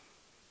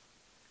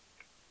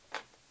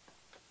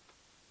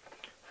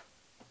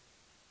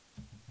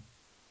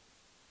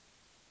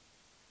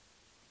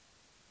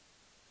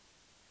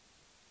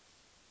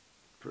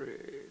 Pretty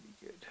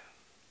good.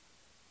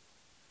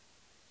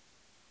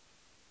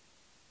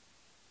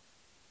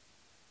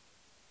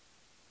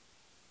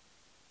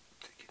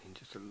 Take it in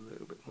just a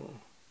little bit more.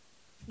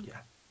 Yeah,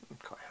 I'm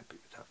quite happy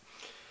with that.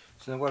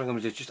 So now what I'm going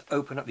to do is just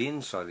open up the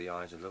inside of the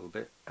eyes a little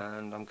bit,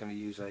 and I'm going to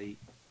use a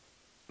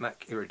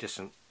MAC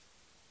iridescent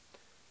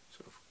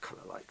sort of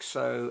colour like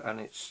so, and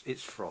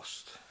it's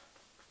frost.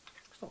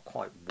 It's not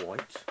quite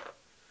white,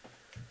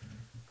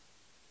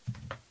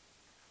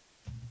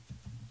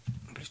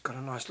 but it's got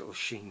a nice little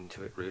sheen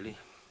to it really,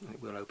 and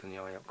it will open the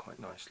eye up quite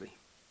nicely.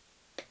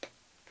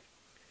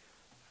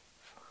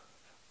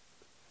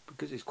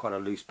 Because it's quite a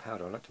loose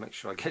powder, I like to make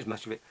sure I get as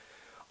much of it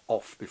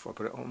off before I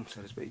put it on,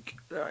 so to speak.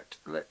 Right,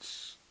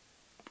 let's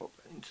pop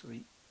that into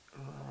the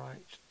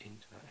right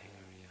into that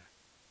area,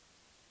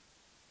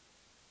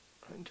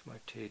 right into my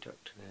tear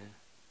duct there,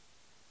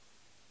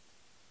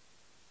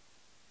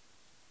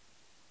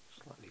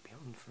 slightly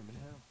beyond for a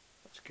minute now.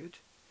 That's good.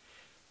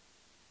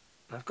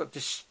 And I've got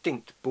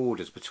distinct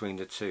borders between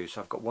the two,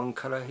 so I've got one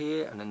colour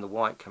here and then the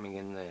white coming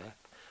in there.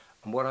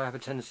 And what I have a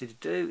tendency to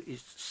do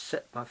is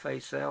set my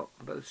face out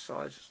on both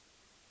sides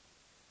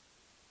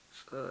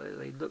so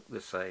they look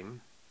the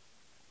same,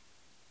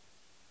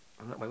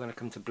 and that way when I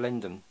come to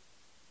blend them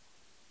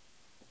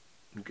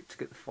and get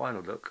the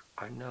final look,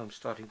 I know I'm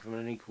starting from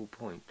an equal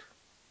point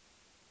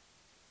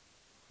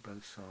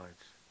both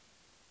sides.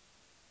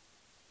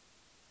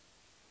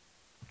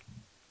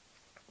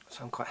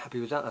 So I'm quite happy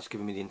with that. That's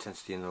giving me the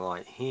intensity in the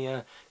light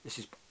here. This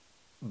is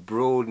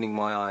broadening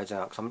my eyes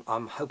out because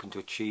I'm hoping to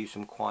achieve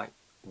some quite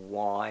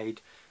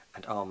wide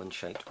and almond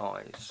shaped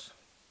eyes.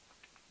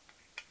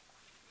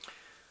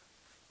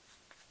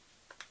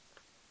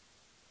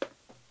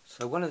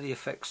 So one of the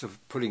effects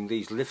of putting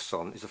these lifts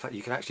on is the fact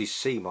you can actually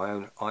see my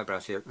own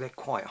eyebrows here. They're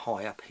quite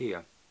high up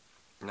here.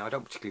 Now I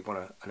don't particularly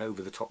want an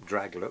over the top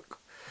drag look.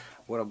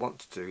 What I want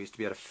to do is to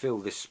be able to fill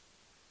this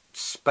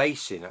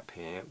space in up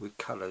here with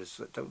colours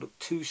that don't look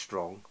too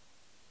strong,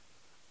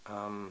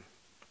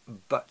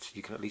 but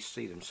you can at least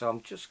see them. So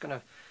I'm just going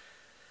to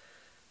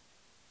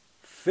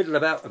fiddle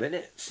about a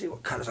minute, see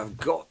what colours I've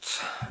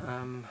got.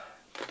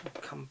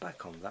 Come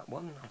back on that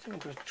one. I think I'm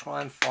going to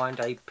try and find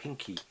a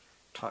pinky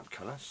type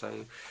colour,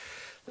 so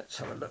let's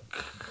have a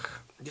look.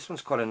 This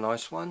one's quite a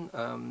nice one.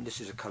 This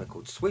is a colour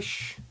called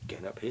Swish,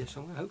 getting up here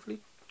somewhere hopefully,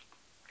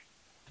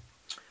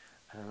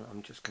 and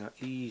I'm just going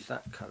to ease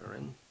that colour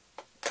in.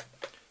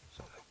 So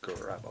I'll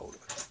grab hold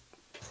of it.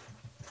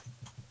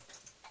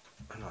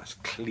 A nice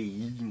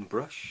clean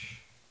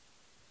brush.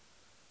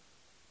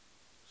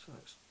 So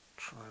let's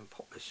try and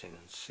pop this in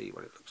and see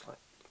what it looks like.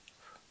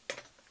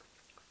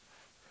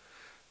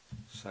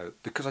 So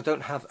because I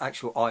don't have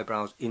actual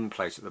eyebrows in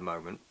place at the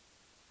moment,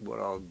 what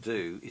I'll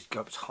do is go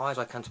up as high as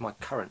I can to my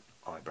current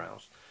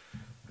eyebrows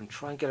and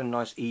try and get a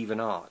nice even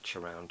arch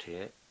around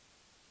here.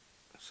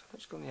 So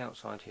let's go on the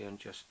outside here and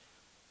just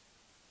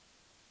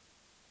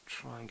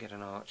try and get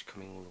an arch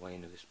coming all the way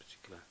into this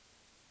particular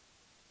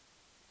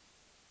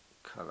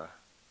colour.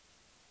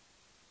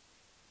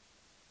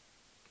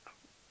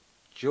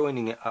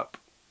 Joining it up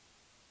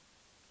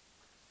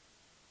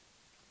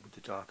with the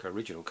darker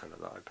original colour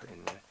that I put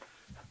in there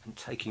and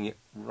taking it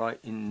right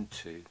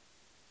into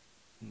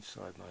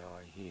inside my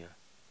eye here.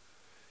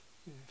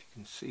 If you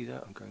can see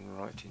that, I'm going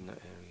right in that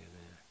area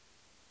there.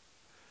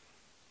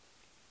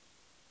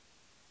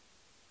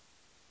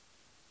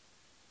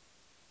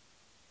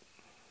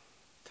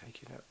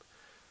 Take it up.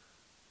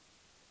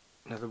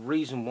 Now the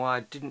reason why I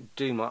didn't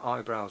do my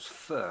eyebrows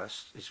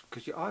first is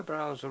because your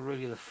eyebrows are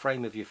really the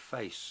frame of your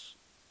face,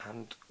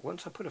 and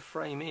once I put a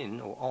frame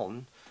in or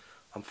on,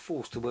 I'm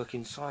forced to work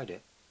inside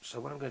it. So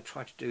what I'm going to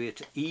try to do here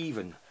to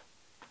even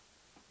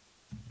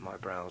my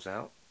brows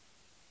out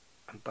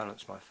and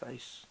balance my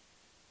face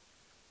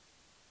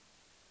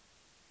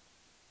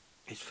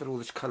is fill all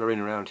this colour in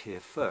around here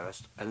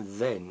first and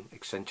then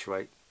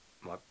accentuate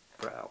my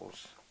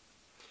brows.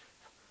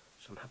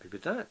 So I'm happy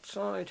with that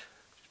side.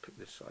 Just pick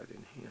this side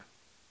in here.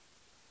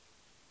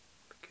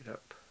 Pick it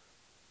up.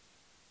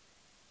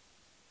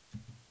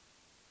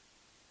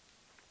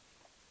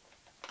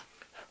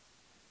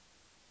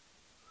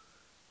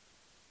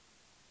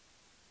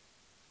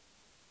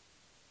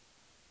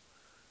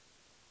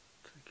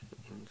 Take it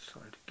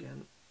inside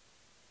again.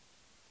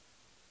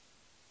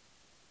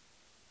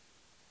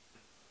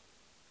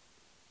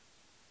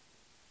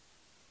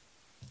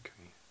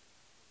 Okay.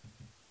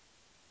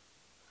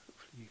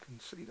 Hopefully you can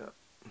see that.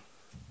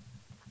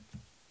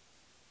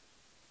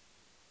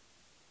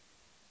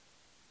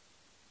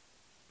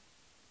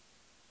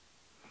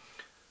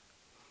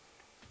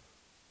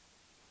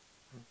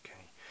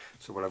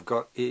 So what I've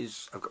got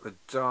is, I've got the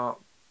dark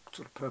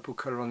sort of purple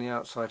colour on the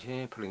outside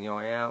here, pulling the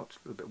eye out,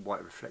 a little bit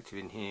white reflective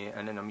in here,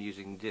 and then I'm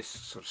using this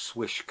sort of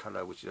swish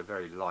colour, which is a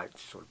very light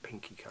sort of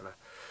pinky colour,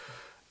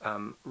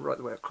 right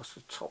the way across the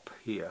top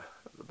here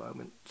at the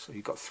moment. So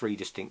you've got three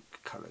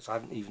distinct colours. I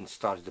haven't even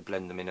started to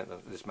blend them in at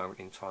this moment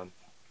in time.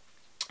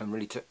 And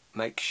really to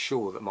make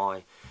sure that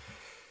my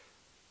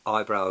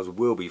eyebrows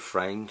will be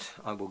framed,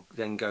 I will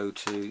then go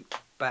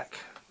back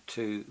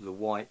to the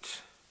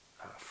white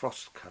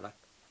frost colour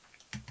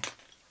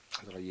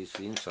that I use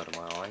for the inside of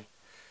my eye,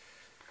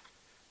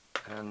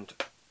 and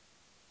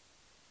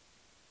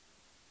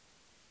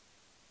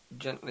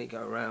gently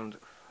go around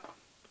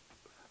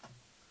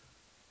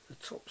the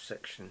top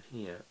section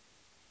here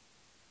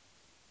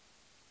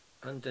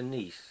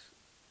underneath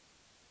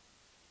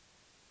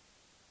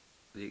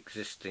my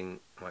existing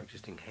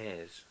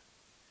hairs,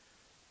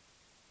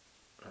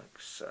 like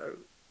so,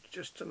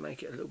 just to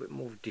make it a little bit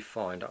more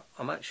defined.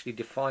 I'm actually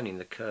defining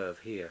the curve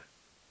here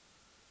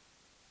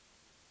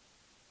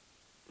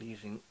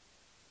using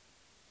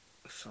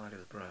the side of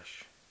the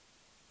brush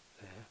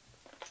there.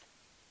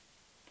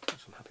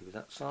 So I'm happy with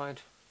that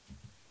side.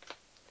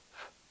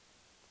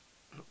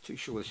 Not too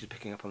sure this is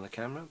picking up on the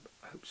camera, but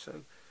I hope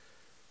so.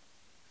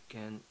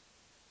 Again,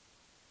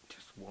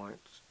 just white.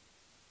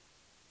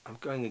 I'm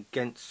going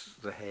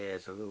against the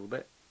hairs a little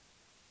bit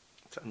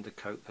to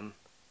undercoat them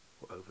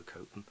or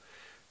overcoat them.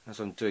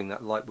 As I'm doing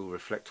that, light will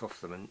reflect off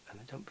them and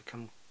they don't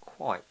become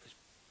quite as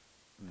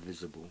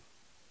visible.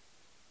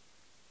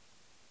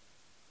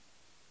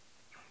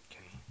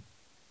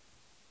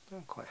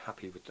 I'm quite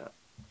happy with that.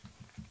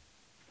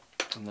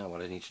 And now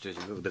what I need to do is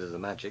a little bit of the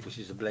magic, which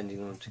is the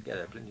blending them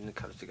together, blending the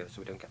colours together so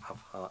we don't get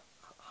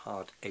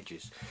hard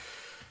edges.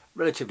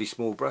 Relatively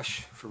small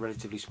brush for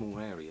relatively small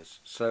areas.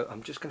 So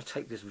I'm just going to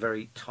take this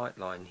very tight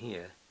line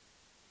here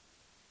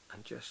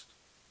and just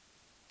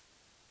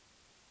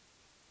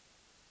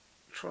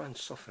try and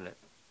soften it.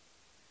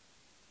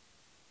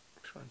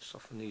 Try and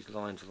soften these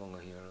lines along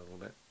here a little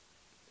bit.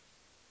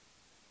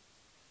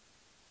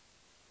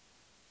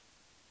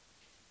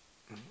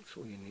 That's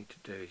all you need to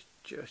do, is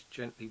just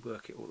gently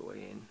work it all the way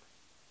in.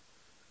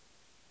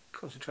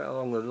 Concentrate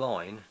along the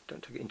line,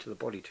 don't take it into the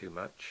body too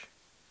much.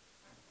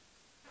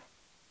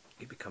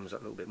 It becomes a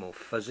little bit more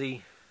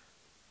fuzzy,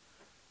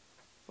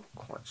 not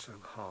quite so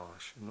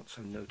harsh and not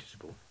so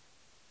noticeable.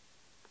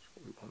 That's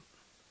what we want.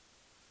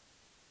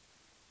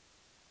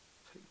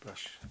 Take the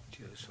brush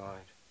to the other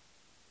side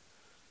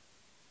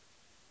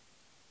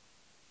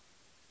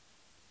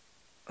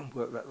and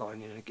work that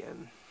line in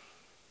again.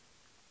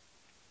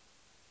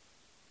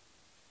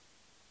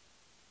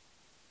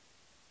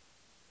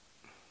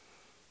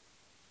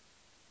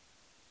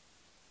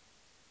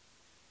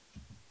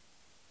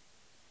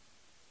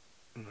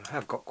 I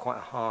have got quite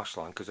a harsh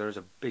line because there is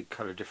a big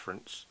colour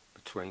difference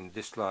between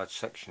this large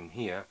section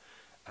here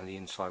and the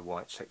inside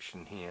white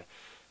section here.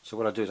 So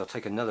what I do is I'll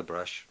take another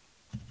brush,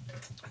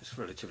 it's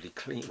relatively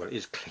clean, well it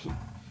is clean,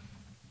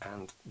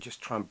 and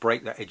just try and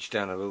break that edge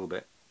down a little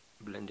bit,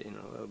 blend it in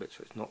a little bit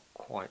so it's not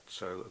quite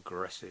so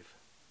aggressive.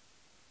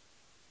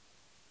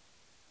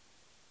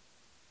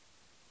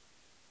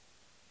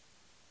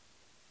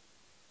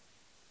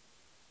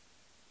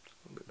 It's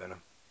a little bit better.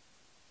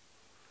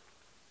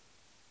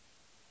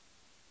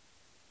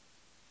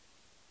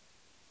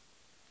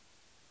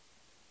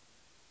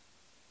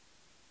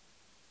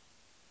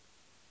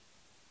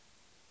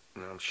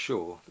 I'm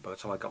sure that by the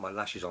time I got my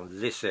lashes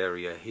on, this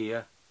area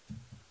here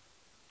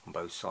on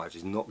both sides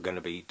is not going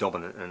to be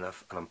dominant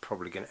enough, and I'm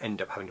probably going to end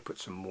up having to put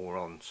some more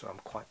on, so I'm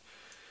quite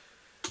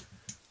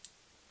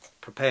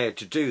prepared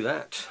to do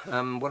that. What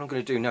I'm going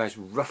to do now is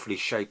roughly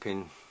shape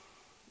in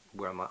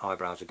where my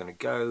eyebrows are going to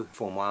go.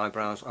 For my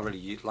eyebrows, I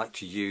really like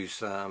to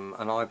use an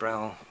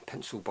eyebrow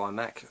pencil by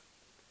MAC.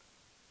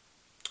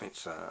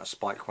 It's a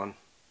spike one.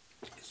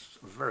 It's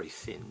very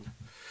thin.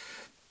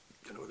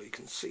 Don't know whether you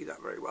can see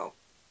that very well,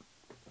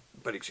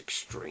 but it's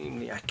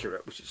extremely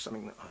accurate, which is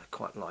something that I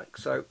quite like.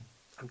 So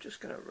I'm just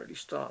going to really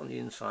start on the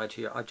inside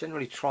here. I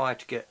generally try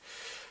to get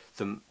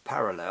them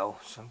parallel,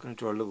 so I'm going to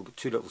draw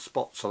two little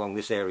spots along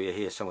this area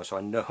here somewhere, so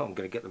I know I'm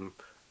going to get them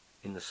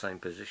in the same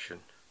position.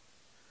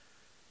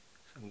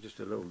 So I'm just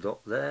a little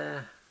dot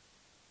there,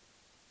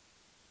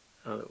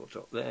 a little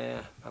dot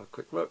there. Have a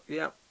quick look.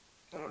 Yeah,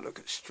 I'll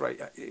look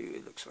straight at you.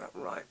 It looks about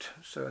right.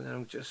 So then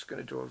I'm just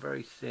going to draw a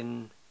very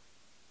thin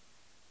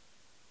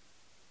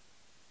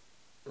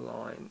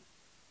line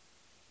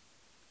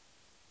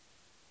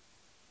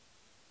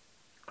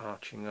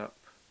arching up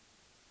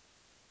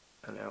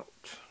and out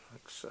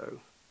like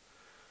so.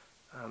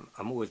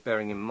 I'm always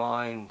bearing in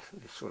mind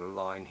this sort of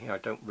line here. I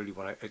don't really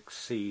want to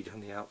exceed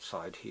on the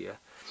outside here.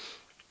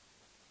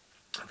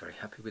 I'm very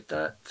happy with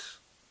that.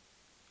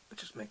 I'll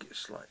just make it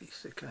slightly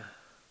thicker.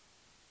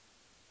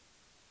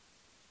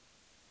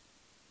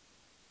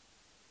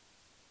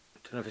 I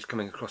don't know if it's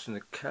coming across in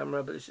the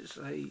camera, but this is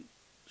a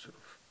sort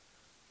of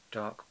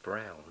dark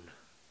brown,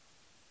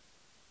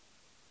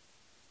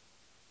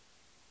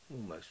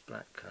 almost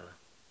black colour.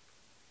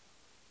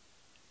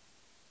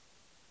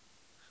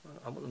 So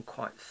I want them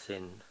quite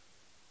thin.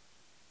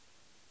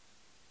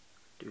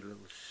 Do little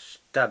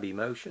stabby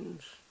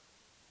motions,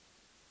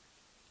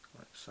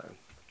 like so.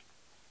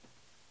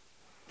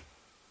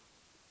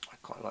 I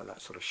quite like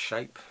that sort of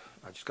shape.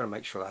 I just got to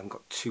make sure I haven't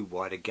got too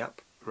wide a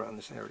gap around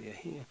this area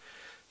here.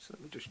 So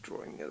let me just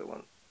draw in the other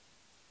one.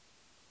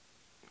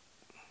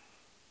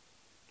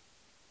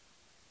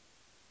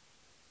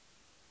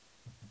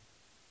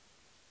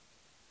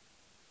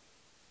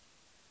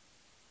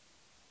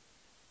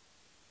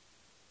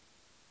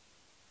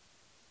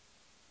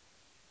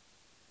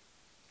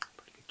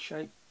 Pretty good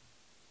shape.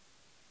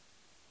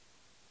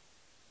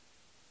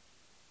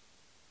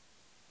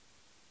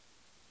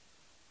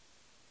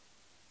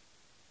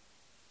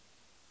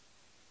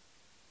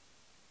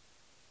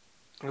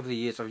 Over the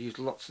years I've used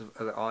lots of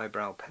other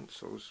eyebrow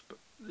pencils, but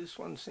this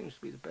one seems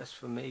to be the best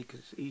for me because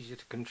it's easier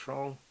to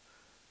control,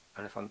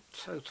 and if I'm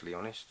totally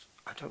honest,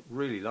 I don't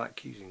really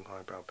like using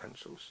eyebrow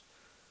pencils.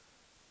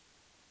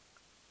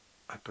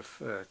 I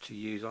prefer to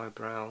use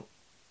eyebrow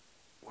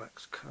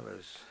wax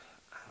colours,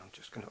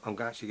 and I'm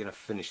actually going to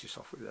finish this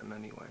off with them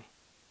anyway,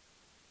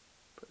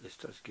 but this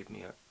does give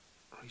me a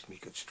reasonably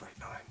good straight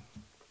line.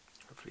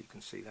 Hopefully you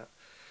can see that.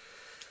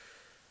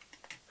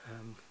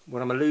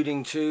 What I'm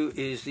alluding to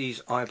is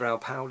these eyebrow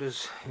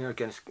powders. Here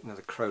again, it's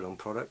another Krolon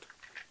product.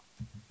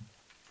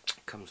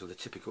 It comes with a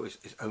typical,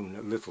 its own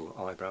little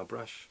eyebrow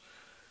brush,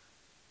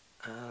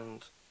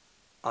 and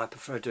I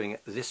prefer doing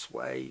it this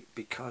way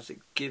because it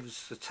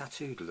gives the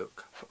tattooed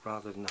look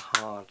rather than the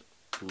hard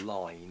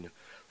line.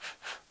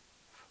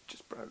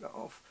 Just broke that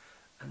off,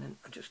 and then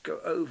I just go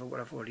over what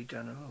I've already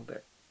done a little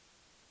bit.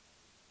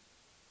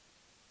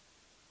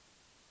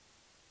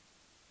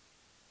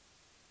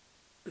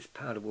 This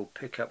powder will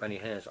pick up any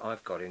hairs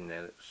I've got in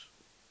there that's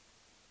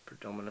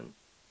predominant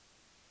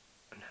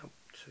and help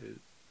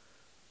to,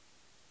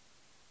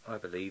 I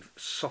believe,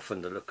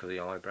 soften the look of the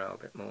eyebrow a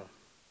bit more.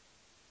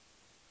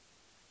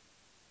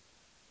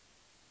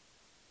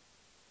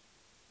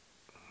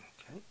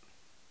 Okay.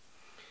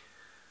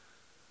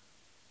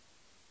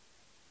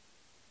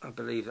 I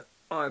believe that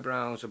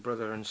eyebrows are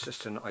brother and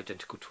sister and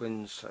identical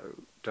twins,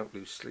 so don't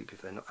lose sleep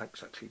if they're not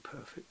exactly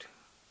perfect.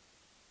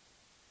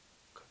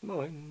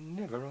 Mine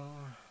never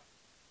are,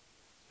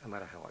 no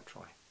matter how I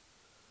try.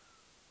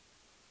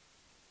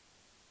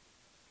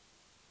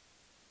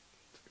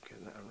 So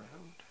get that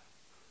around.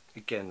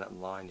 Again, that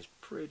line is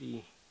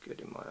pretty good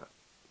in my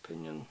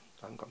opinion.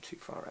 I haven't gone too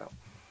far out.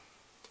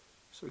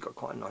 So we've got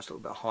quite a nice little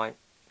bit of height.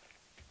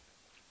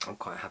 I'm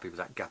quite happy with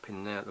that gap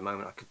in there at the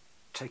moment. I could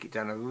take it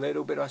down a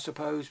little bit, I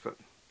suppose, but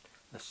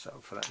let's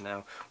settle for that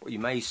now. What you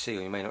may see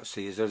or you may not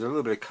see is there's a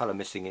little bit of colour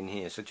missing in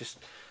here. So just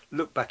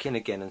look back in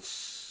again and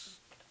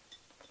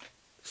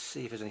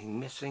see if there's anything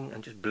missing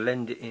and just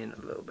blend it in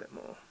a little bit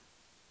more.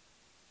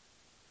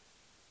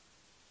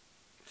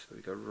 So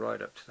we go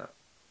right up to that,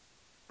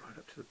 right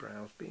up to the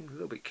brows, being a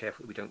little bit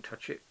careful that we don't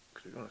touch it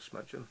because we don't want to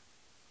smudge them.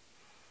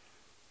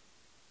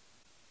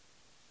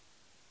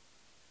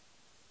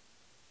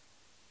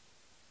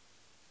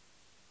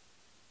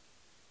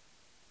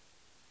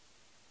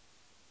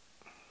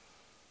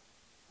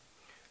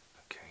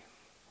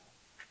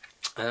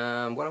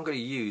 What I'm going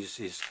to use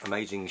is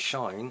Amazing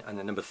Shine and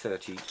the number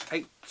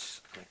 38.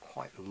 They're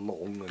quite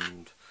long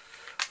and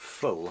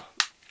full.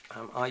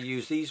 I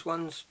use these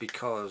ones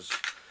because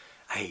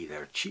A,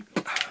 they're cheap,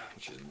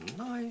 which is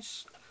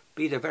nice,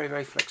 B, they're very,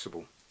 very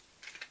flexible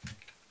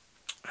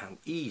and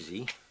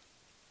easy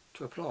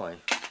to apply,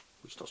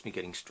 which stops me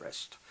getting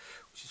stressed,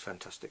 which is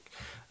fantastic.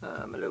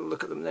 A little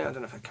look at them there. I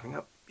don't know if they're coming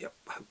up. Yep,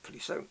 hopefully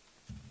so.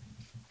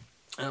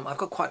 I've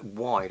got quite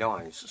wide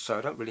eyes, so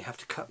I don't really have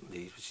to cut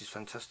these, which is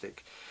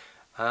fantastic.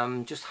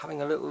 Just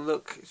having a little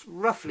look. It's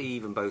roughly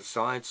even both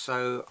sides,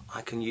 so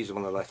I can use them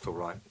on the left or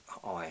right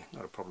eye,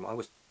 not a problem. I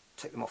always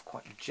take them off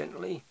quite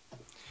gently,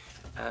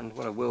 and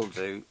what I will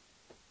do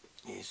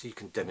is, you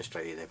can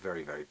demonstrate here, they're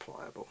very, very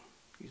pliable.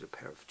 Use a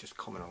pair of just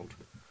common old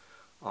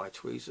eye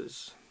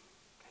tweezers,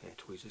 hair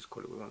tweezers,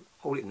 call it what we want.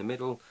 Hold it in the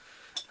middle,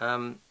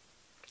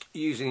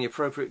 using the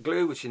appropriate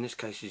glue, which in this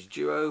case is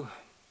Duo.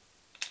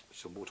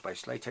 It's a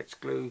water-based latex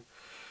glue.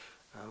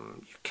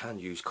 You can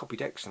use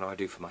Copydex, and I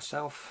do for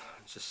myself.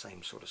 It's the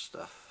same sort of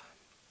stuff.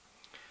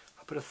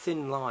 I put a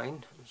thin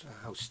line. So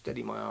how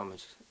steady my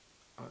hands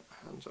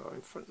are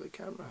in front of the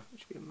camera,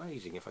 which would be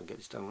amazing if I get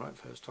this done right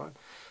first time.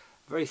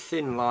 Very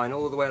thin line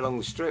all the way along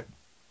the strip,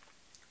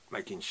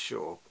 making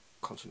sure,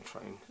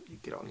 concentrating, you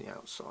get it on the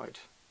outside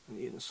and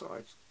the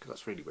inside, because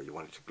that's really where you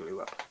want it to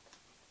glue up.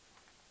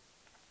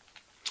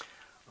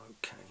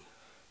 Okay,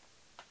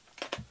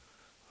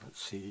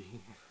 let's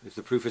see if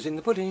the proof is in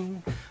the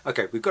pudding.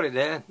 Okay, we've got it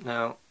there.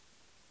 Now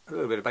a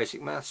little bit of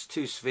basic maths.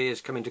 Two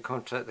spheres come into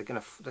contact,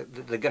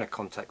 they're gonna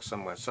contact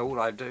somewhere, so all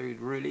I do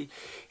really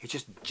is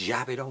just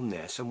jab it on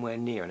there somewhere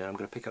near, and then I'm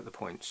going to pick up the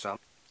points. So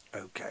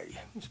okay,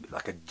 it's a bit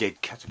like a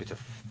dead cat, a bit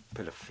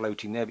of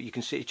floating there, but you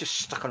can see it's just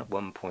stuck on at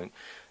one point.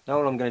 Now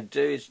all I'm going to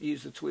do is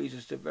use the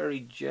tweezers to very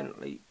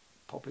gently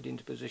pop it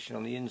into position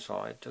on the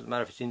inside. Doesn't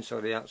matter if it's inside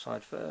or the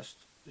outside first.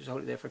 Just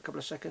hold it there for a couple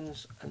of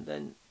seconds and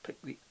then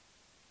pick the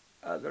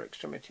other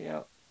extremity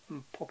out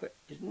and pop it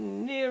as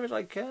near as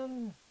I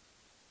can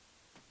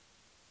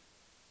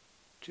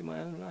to my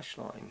own lash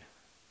line.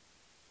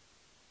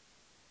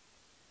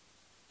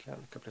 Count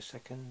a couple of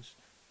seconds.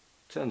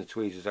 Turn the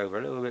tweezers over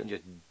a little bit and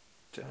just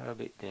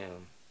dab it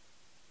down.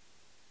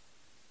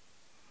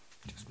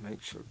 Just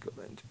make sure I've got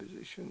that into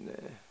position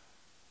there.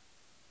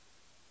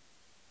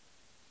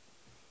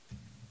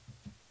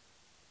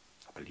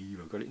 I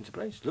believe I've got it into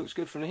place. Looks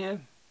good from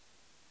here.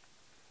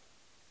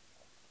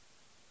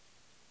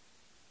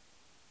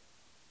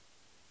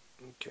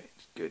 Okay,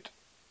 it's good.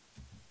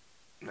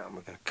 Now I'm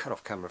going to cut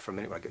off camera for a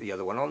minute while I get the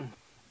other one on.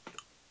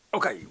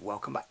 Okay,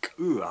 welcome back.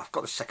 Ooh, I've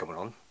got the second one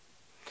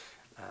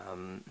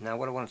on. Now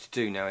what I wanted to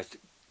do now is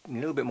a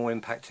little bit more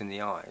impact in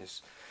the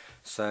eyes.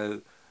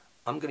 So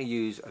I'm going to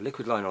use a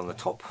liquid liner on the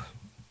top,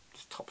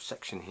 this top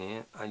section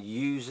here, and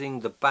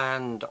using the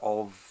band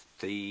of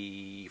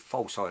the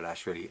false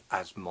eyelash really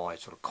as my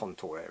sort of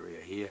contour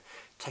area here.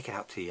 Take it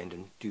out to the end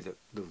and do the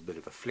little bit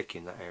of a flick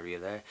in that area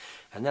there,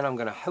 and then I'm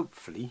going to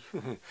hopefully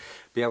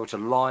be able to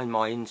line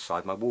my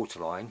inside, my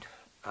waterline,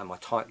 and my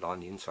tight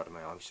line, the inside of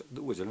my eye, which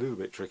was a little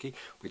bit tricky,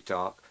 with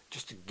dark,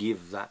 just to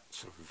give that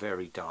sort of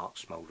very dark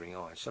smouldering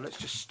eye. So let's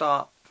just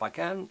start, if I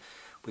can,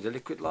 with a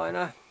liquid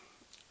liner.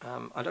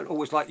 I don't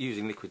always like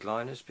using liquid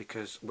liners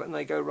because when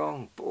they go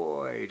wrong,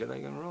 boy, do they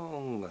go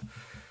wrong.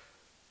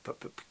 But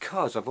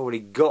because I've already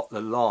got the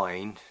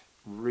line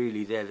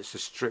really there, that's a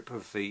strip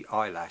of the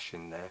eyelash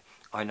in there,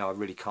 I know I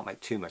really can't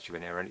make too much of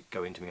an error and it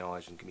go into my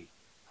eyes and give me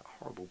a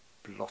horrible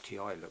blotty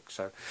eye look.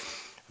 So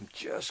I'm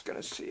just going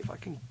to see if I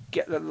can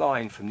get the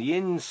line from the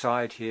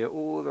inside here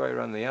all the way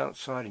around the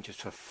outside and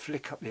just sort of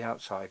flick up the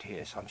outside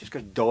here. So I'm just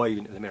going to dive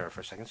into the mirror for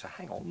a second, so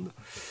hang on.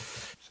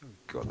 So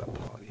we've got that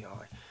part of the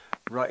eye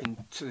right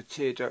into the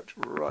tear duct,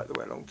 right the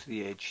way along to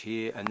the edge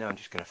here, and now I'm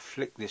just going to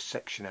flick this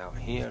section out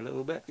here a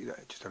little bit.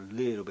 Just a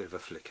little bit of a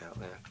flick out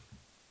there.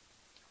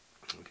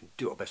 We can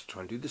do our best to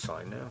try and do this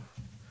eye now.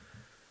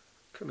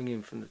 Coming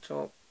in from the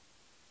top,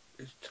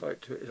 as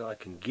tight to it as I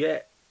can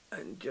get,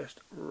 and just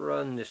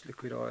run this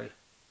liquid eye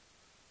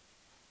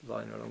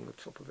line along the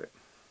top of it.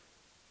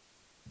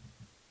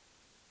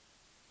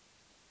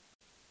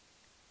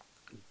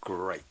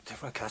 Great,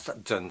 okay, that's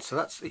that done. So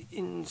that's the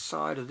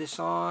inside of this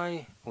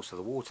eye, also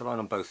the waterline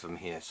on both of them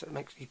here. So it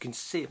makes, you can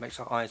see it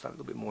makes our eyes like a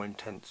little bit more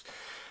intense.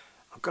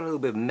 I've got a little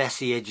bit of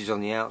messy edges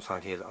on the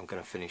outside here that I'm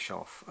going to finish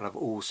off, and I've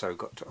also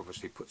got to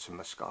obviously put some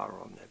mascara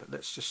on there. But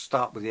let's just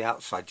start with the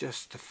outside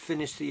just to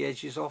finish the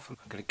edges off. I'm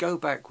going to go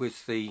back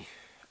with the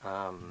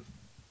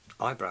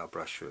eyebrow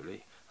brush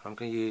really. I'm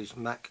going to use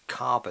MAC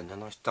Carbon, a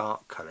nice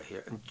dark colour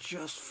here, and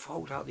just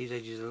fold out these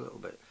edges a little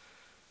bit.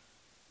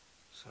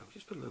 So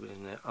just put a little bit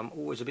in there. I'm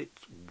always a bit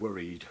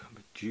worried, a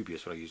bit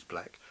dubious when I use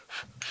black,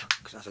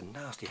 because that's a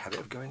nasty habit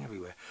of going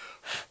everywhere.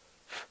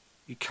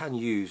 You can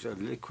use a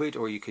liquid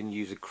or you can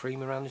use a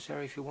cream around this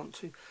area if you want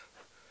to.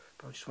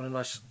 But I just want a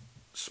nice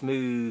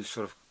smooth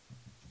sort of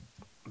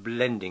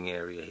blending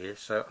area here.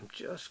 So I'm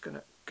just going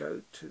to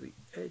go to the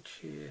edge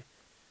here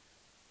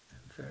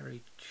and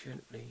very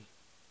gently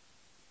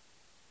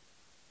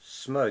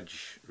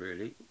smudge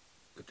really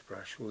with the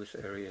brush all this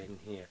area in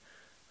here.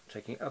 I'm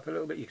taking it up a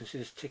little bit, you can see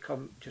this tick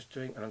I'm just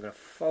doing, and I'm going to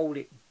fold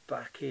it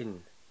back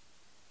in.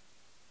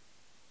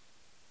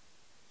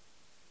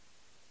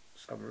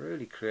 So I'm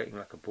really creating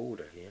like a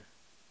border here.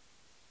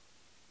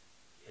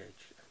 The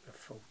edge, I'm going to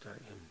fold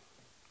that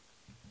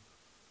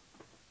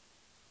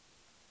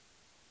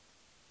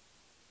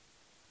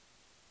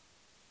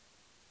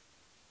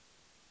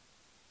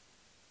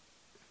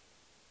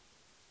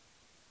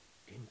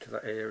in. Into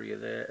that area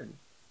there, and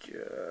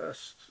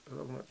just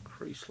along that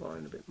crease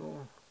line a bit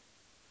more.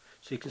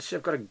 So you can see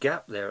I've got a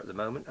gap there at the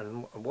moment,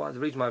 and the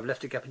reason why I've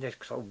left a gap in there is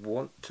because I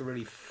want to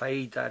really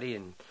fade that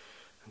in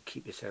and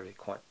keep this area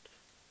quite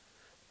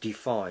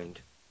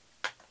defined.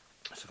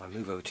 So if I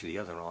move over to the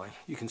other eye,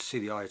 you can see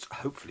the eye is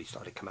hopefully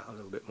starting to come out a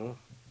little bit more.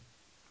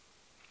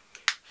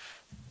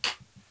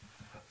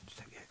 Just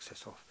take the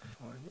excess off,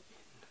 find it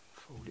in,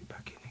 fold it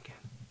back in again.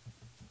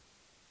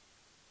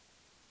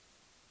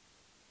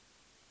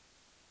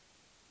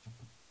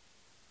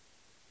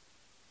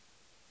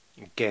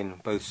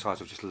 Again, both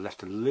sides I've just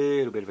left a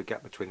little bit of a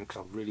gap between them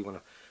because I really want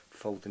to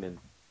fold them in.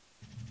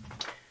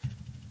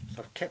 So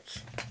I've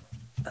kept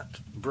that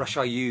brush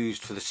I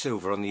used for the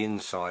silver on the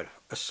inside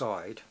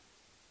aside,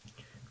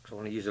 because I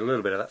want to use a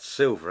little bit of that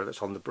silver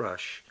that's on the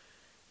brush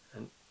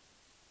and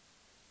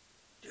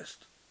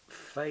just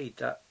fade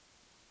that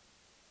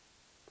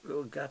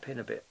little gap in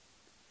a bit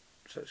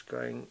so it's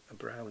going a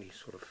browny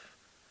sort of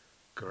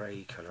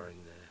grey colour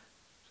in there.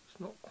 So it's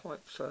not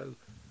quite so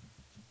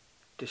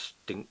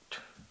distinct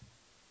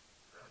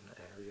around that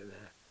area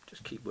there.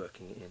 Just keep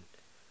working it in.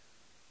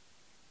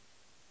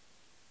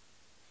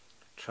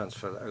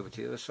 Transfer that over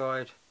to the other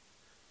side.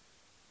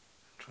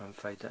 Try and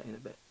fade that in a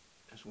bit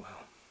as well.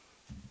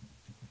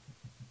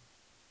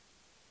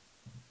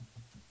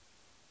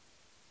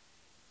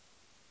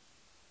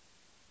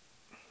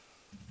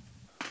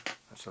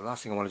 So the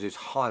last thing I want to do is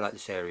highlight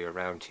this area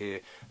around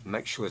here,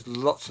 make sure there's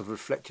lots of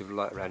reflective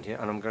light around here,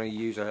 and I'm going to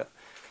use a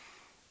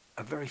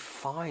very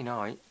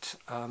finite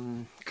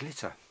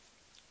glitter,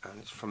 and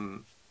it's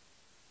from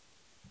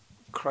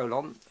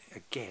Krolon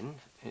again.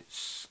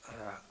 It's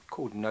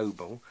called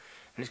Noble,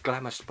 and it's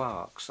Glamour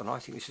Sparks, and I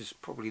think this is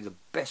probably the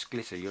best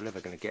glitter you're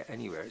ever going to get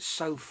anywhere. It's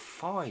so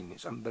fine,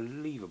 it's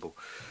unbelievable,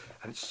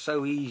 and it's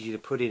so easy to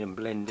put in and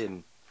blend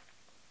in.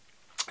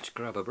 Just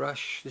grab a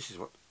brush. This is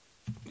what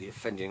the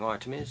offending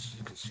item is.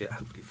 You can see it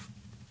hopefully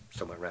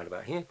somewhere around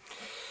about here,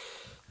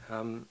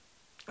 and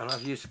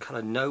I've used the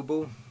colour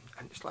Noble,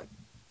 and it's like,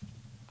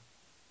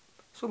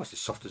 it's almost as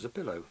soft as a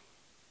pillow.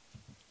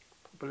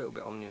 Pop a little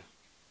bit on your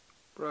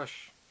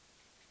brush,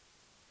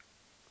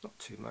 not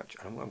too much,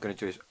 and what I'm going to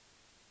do is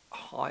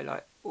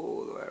highlight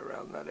all the way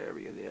around that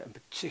area there, and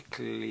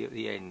particularly at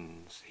the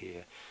ends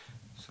here.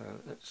 So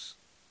let's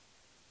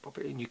pop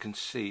it in. You can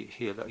see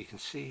here, look, you can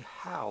see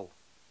how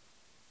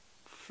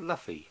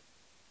fluffy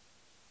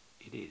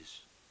it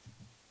is.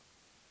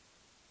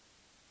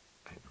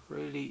 It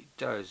really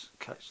does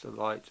catch the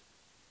light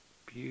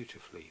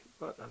beautifully.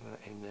 Right under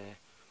that in there,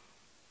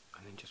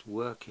 and then just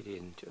work it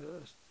in,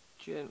 just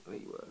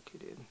gently work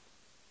it in.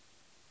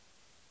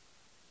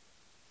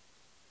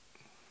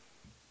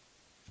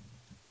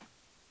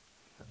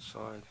 That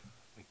side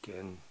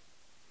again,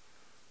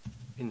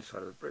 inside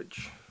of the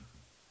bridge.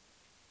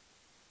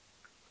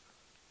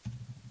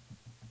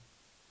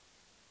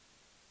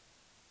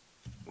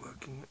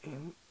 Working it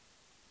in.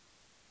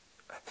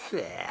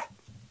 There.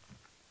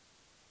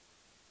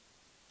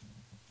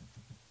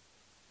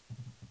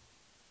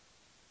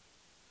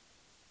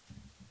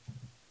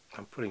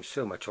 I'm putting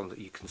so much on that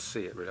you can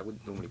see it really. I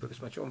wouldn't normally put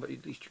this much on, but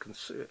at least you can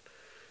see it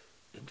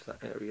into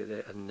that area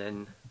there, and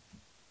then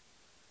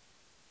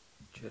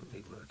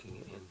gently working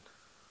it in.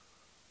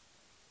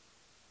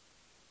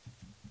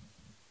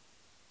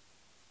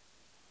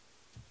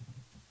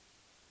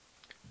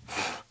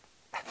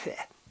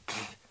 There.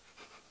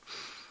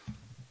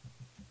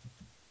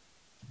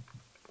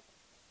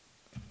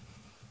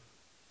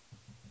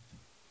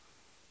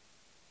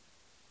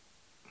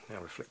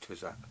 How reflective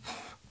is that?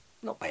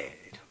 Not bad.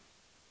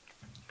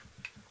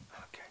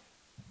 Okay.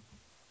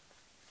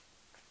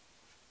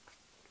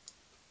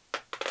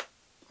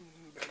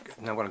 Very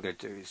good. Now what I'm going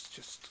to do is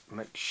just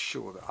make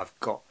sure that I've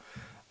got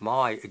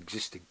my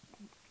existing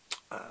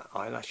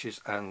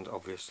eyelashes and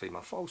obviously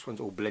my false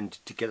ones all blended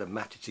together,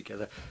 matted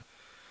together.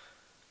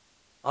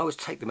 I always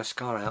take the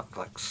mascara out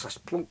like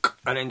such, plunk,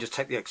 and then just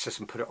take the excess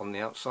and put it on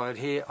the outside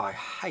here. I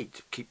hate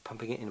to keep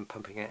pumping it in and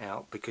pumping it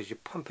out because you're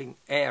pumping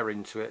air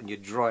into it and you're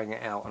drying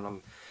it out, and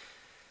I'm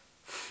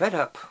fed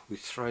up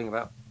with throwing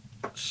about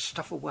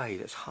stuff away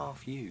that's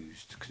half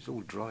used because it's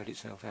all dried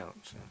itself out.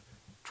 So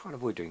try and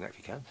avoid doing that if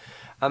you can.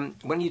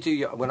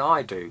 When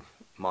I do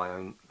my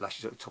own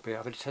lashes at the top here, I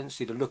have a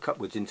tendency to look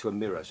upwards into a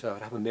mirror. So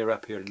I'd have a mirror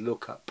up here and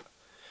look up,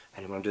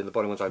 and when I'm doing the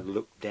bottom ones I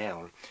look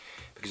down,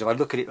 because if I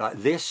look at it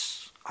like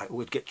this I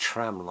would get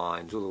tram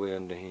lines all the way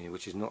under here,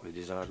 which is not the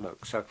desired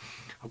look. So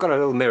I've got a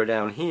little mirror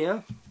down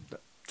here that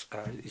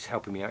is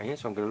helping me out here,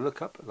 so I'm going to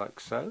look up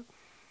like so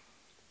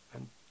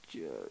and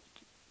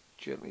just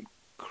gently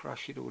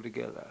crush it all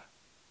together.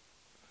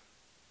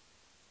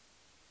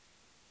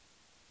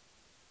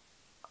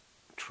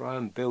 Try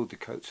and build the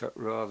coats up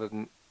rather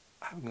than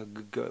having a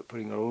good go at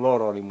putting a lot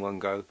on in one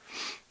go,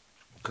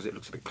 because it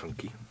looks a bit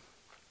clunky.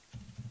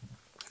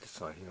 This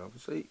side here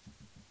obviously,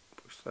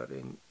 push that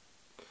in.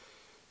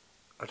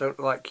 I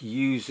don't like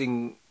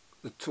using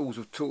the tools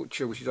of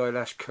torture, which is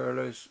eyelash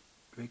curlers,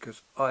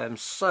 because I am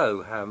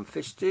so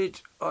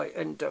ham-fisted I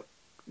end up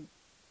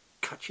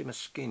catching my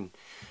skin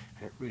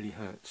and it really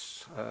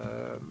hurts.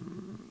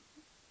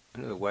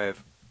 Another way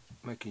of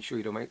making making sure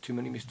you don't make too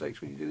many mistakes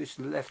when you do this.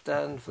 Left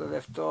hand for the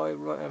left eye,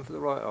 right hand for the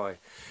right eye.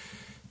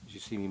 Did you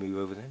see me move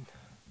over then?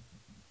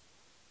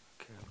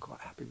 Okay, I'm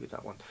quite happy with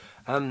that one.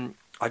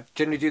 I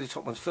generally do the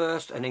top ones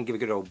first and then give a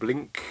good old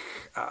blink.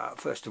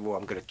 First of all,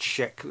 I'm going to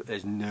check that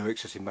there's no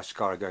excessive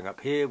mascara going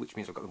up here, which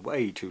means I've got them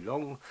way too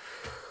long,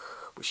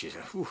 which is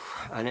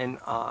and then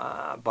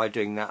by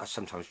doing that I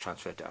sometimes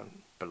transfer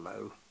down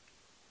below,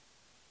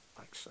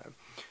 like so.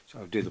 So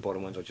I'll do the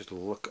bottom ones, I'll just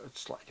look at a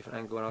slightly different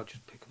angle and I'll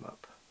just pick them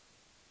up.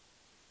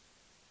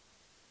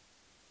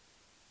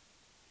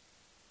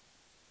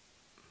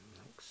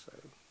 Like so.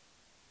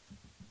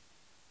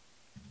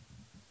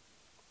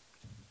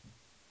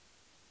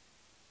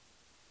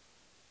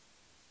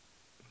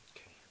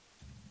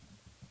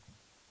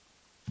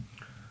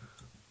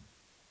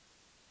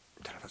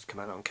 Don't know if that's come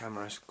out on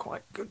camera, it's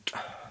quite good.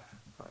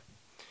 Right.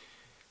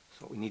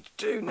 So what we need to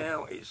do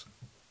now is,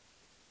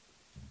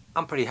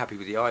 I'm pretty happy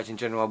with the eyes in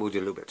general. I will do a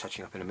little bit of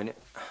touching up in a minute,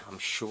 I'm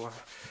sure.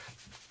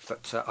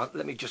 But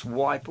let me just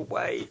wipe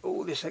away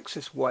all this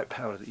excess white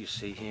powder that you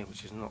see here,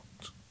 which is not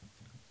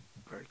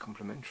very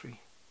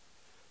complimentary.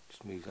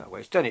 Just move that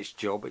way. It's done its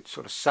job. It's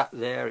sort of sat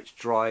there. It's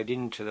dried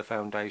into the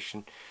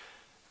foundation.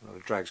 A lot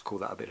of drags call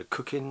that a bit of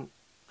cooking,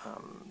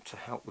 to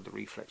help with the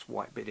reflex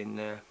white bit in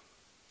there.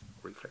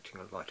 Reflecting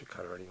a lighter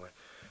colour anyway.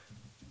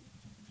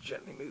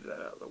 Gently move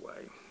that out of the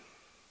way.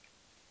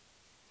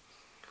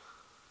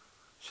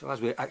 So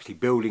as we're actually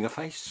building a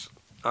face,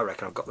 I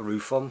reckon I've got the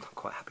roof on. I'm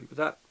quite happy with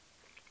that.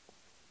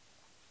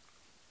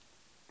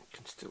 You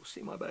can still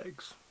see my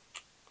bags.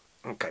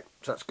 Okay,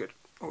 so that's good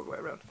all the way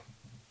around.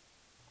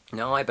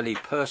 Now I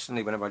believe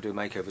personally, whenever I do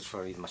makeovers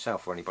for either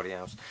myself or anybody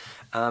else,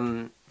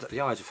 that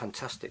the eyes are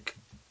fantastic.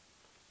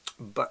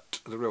 But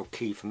the real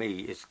key for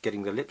me is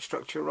getting the lip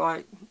structure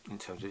right in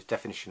terms of its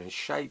definition and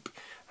shape,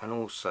 and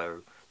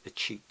also the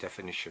cheek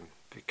definition,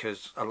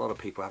 because a lot of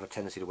people have a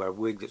tendency to wear a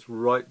wig that's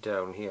right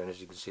down here, and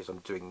as you can see as I'm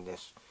doing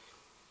this,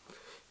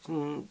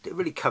 it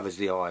really covers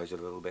the eyes a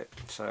little bit.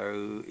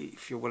 So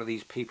if you're one of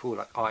these people,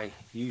 like I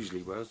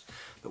usually was,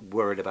 that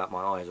worried about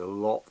my eyes a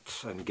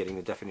lot and getting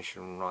the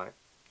definition right,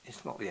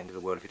 it's not the end of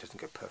the world if it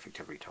doesn't go perfect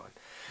every time.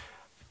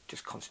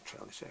 Just concentrate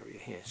on this area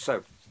here.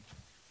 So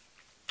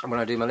when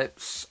I do my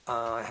lips,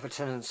 I have a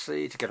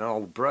tendency to get an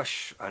old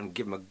brush and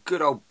give them a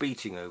good old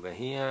beating over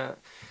here.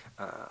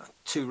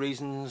 Two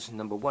reasons.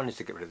 Number one is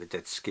to get rid of the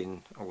dead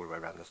skin all the way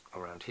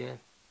around here,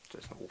 so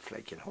it's not all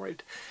flaky and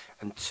horrid.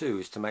 And two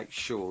is to make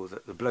sure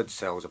that the blood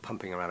cells are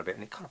pumping around a bit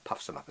and it kind of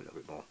puffs them up a little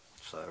bit more.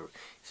 So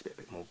it's a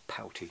bit more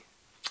pouty.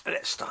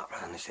 Let's start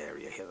around this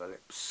area here, the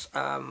lips.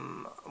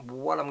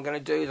 What I'm going to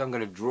do is I'm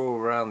going to draw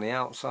around the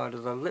outside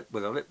of the lip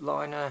with a lip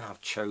liner.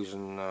 I've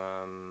chosen,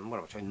 what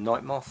have I chosen?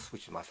 Night Moth,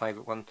 which is my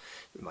favourite one,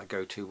 my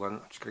go-to one.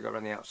 I'm just going to go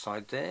around the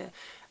outside there,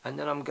 and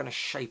then I'm going to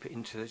shape it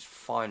into this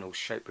final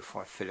shape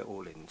before I fill it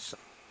all in. So,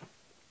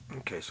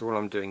 okay, so all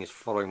I'm doing is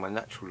following my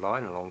natural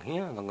line along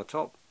here, along the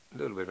top, a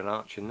little bit of an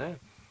arch in there.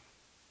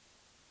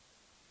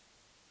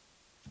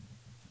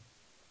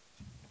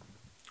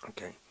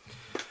 Okay.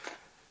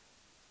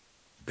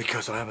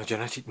 Because I am a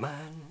genetic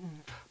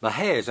man. My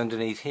hairs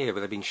underneath here, but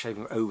they've been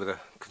shaving over the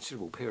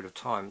considerable period of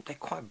time, they're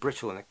quite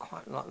brittle and they're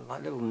quite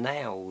like little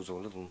nails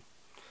or little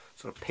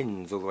sort of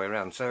pins all the way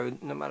around. So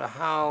no matter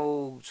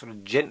how sort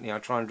of gently I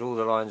try and draw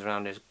the lines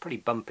around, it's pretty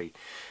bumpy.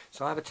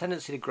 So I have a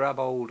tendency to grab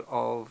hold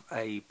of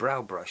a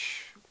brow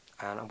brush,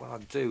 and what I'll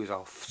do is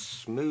I'll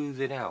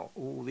smooth it out.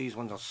 All these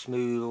ones I'll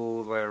smooth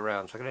all the way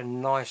around, so I get a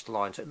nice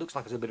line, so it looks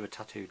like it's a bit of a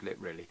tattooed lip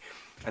really.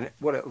 And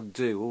what it'll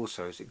do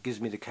also is it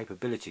gives me the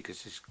capability,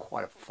 because this is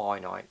quite a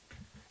finite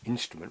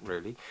instrument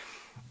really,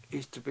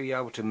 is to be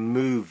able to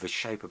move the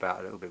shape about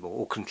a little bit more,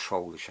 or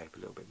control the shape a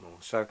little bit more.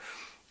 So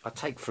I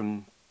take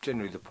from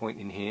generally the point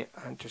in here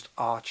and just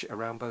arch it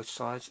around both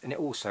sides, and it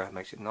also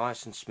makes it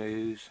nice and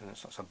smooth and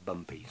it's not so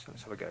bumpy. So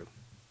let's have a go.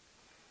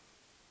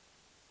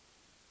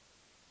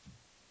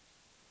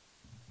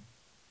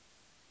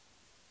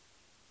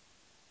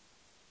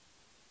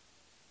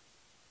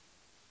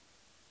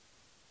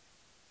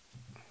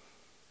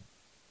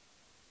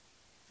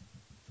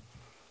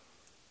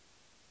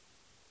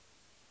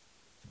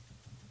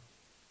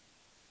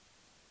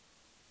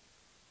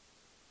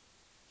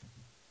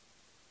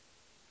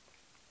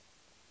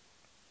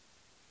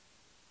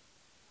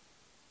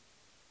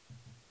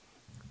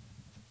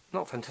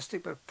 Not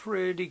fantastic, but a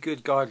pretty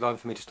good guideline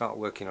for me to start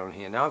working on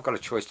here. Now I've got a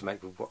choice to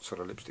make with what sort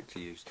of lipstick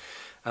to use.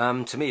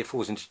 To me it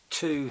falls into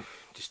two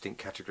distinct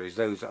categories.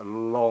 Those that are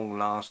long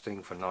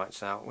lasting for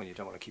nights out when you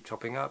don't want to keep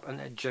topping up, and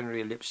they're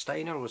generally a lip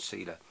stainer or a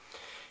sealer.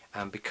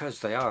 And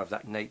because they are of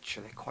that nature,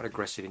 they're quite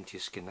aggressive into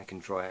your skin, they can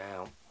dry it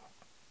out.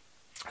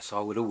 So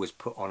I would always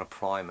put on a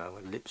primer,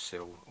 a lip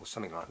seal or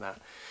something like that.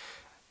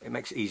 It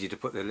makes it easy to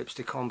put the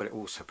lipstick on, but it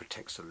also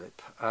protects the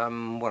lip. What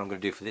I'm going to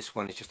do for this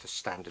one is just a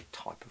standard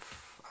type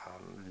of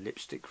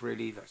lipstick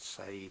really. That's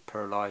a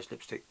pearlized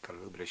lipstick, got a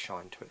little bit of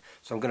shine to it.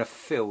 So I'm going to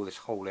fill this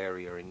whole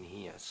area in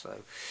here.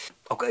 So,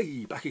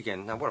 okay, back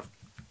again. Now what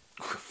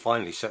I've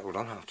finally settled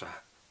on after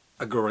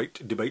a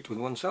great debate with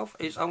oneself,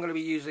 is I'm going to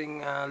be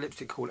using a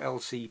lipstick called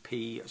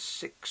LCP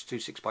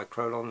 626 by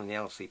Krolon, and the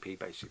LCP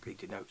basically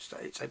denotes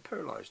that it's a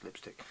pearlized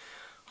lipstick.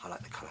 I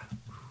like the colour.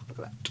 Look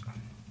at that.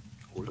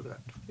 Oh, look at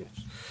that. Yes.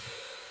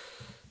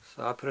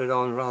 So I put it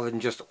on rather than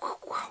just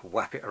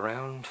whap it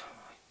around.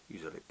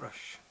 Use a lip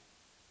brush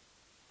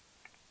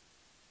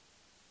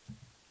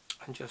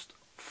and just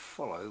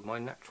follow my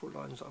natural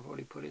lines that I've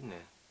already put in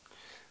there.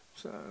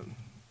 So,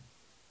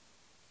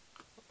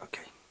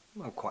 okay,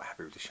 I'm quite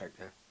happy with the shape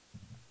there.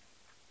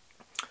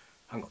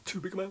 I haven't got too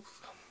big a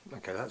mouth.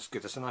 Okay, that's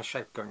good. That's a nice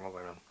shape going all the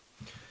way around.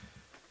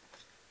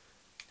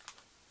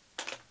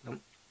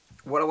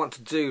 What I want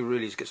to do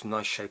really is get some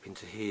nice shape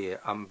into here.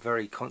 I'm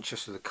very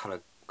conscious of the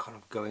colour kind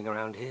of going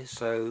around here.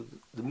 So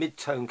the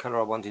mid-tone colour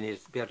I want in here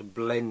is to be able to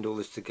blend all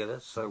this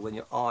together. So when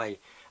your eye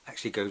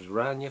actually goes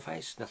around your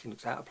face, nothing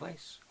looks out of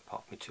place,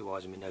 apart from my two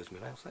eyes and my nose and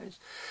my mouth.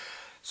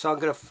 So I'm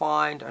going to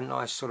find a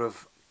nice sort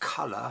of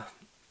colour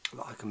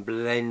that I can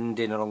blend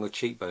in along the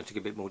cheekbone to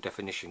give a bit more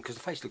definition, because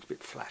the face looks a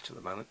bit flat at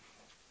the moment.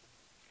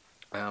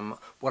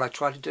 What I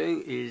try to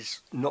do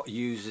is not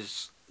use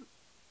as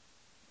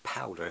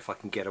powder if I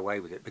can get away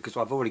with it, because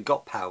I've already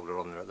got powder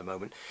on there at the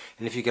moment,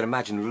 and if you can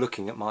imagine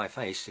looking at my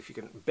face, if you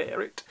can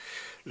bear it,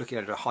 looking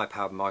at a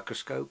high-powered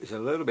microscope, it's a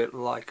little bit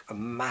like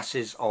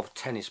masses of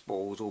tennis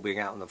balls all being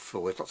out on the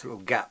floor. There's lots of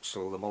little gaps,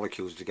 all the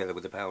molecules together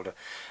with the powder,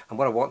 and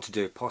what I want to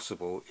do if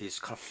possible is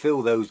kind of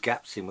fill those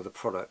gaps in with a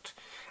product,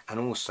 and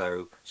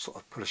also sort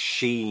of put a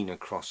sheen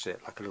across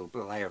it, like a little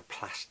layer of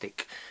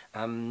plastic,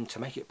 to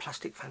make it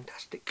plastic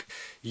fantastic.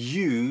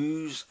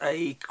 Use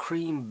a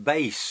cream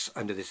base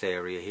under this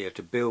area here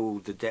to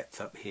build the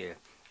depth up here.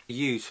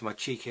 Use for my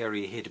cheek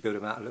area here to build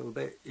them out a little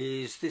bit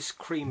is this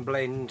cream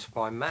blend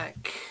by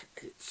MAC.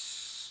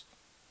 It's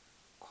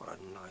quite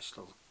a nice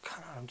little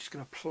colour. I'm just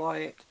going to apply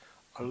it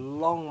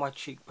along my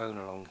cheekbone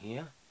along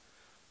here.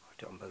 I'll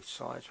do it on both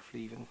sides,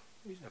 roughly even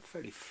using a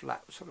fairly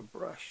flat sort of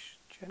brush,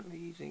 gently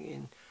easing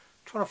in.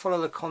 Trying to follow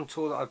the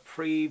contour that I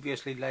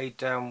previously laid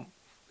down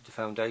with the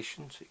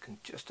foundation, so you can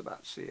just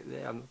about see it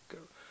there. I'm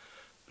going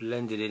to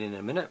blend it in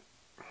a minute.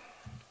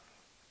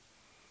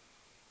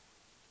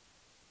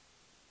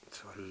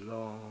 So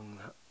along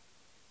that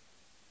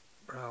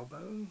brow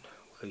bone,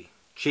 or the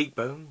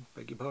cheekbone,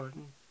 beg your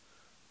pardon,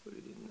 put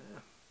it in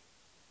there.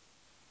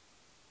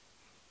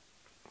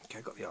 Okay,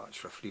 I got the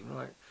arch roughly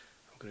right.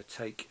 I'm going to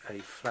take a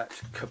flat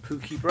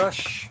kabuki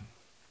brush.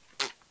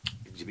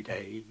 Exhibit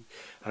A.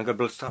 And I'm going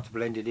to start to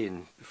blend it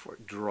in before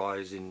it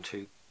dries in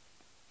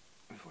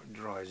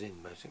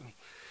basically.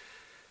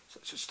 So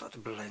let's just start to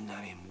blend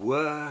that in,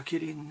 work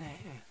it in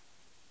there.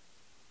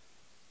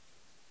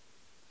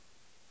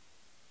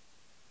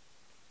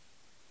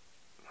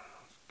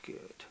 That's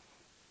good.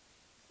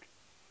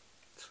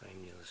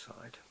 Same the other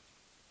side.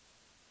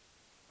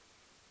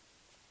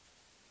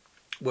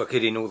 Work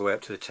it in all the way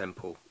up to the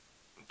temple.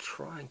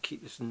 Try and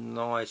keep this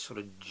nice sort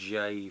of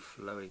J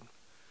flowing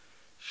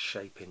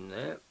shape in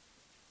there.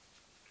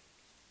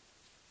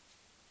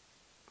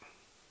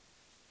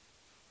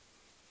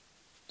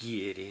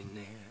 Get in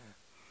there.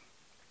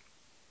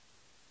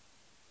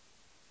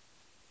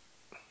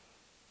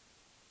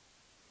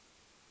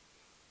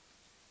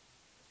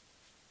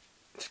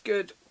 It's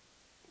good.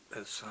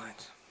 Both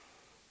sides.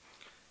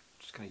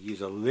 Just going to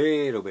use a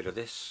little bit of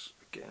this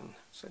again.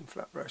 Same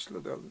flat brush, a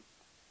little bit on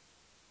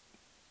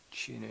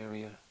chin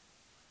area,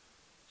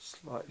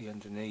 slightly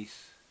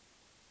underneath,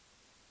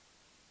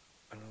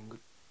 along the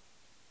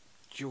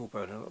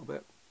jawbone a little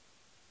bit,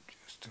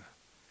 just to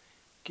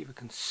give a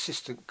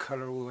consistent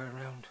colour all the way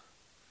around.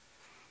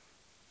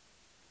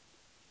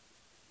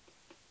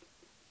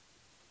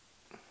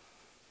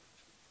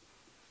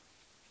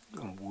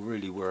 And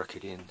really work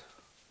it in.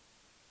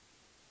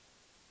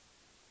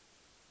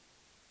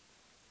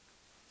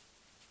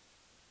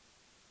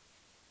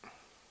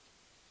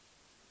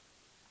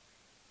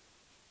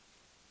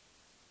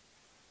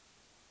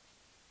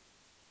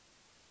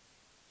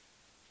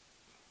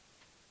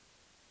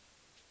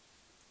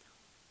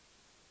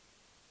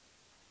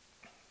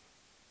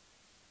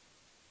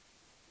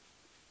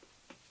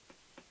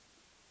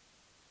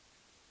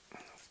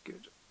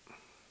 Good.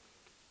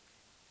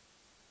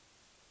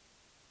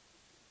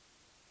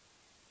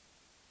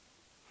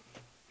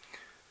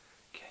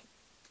 Okay.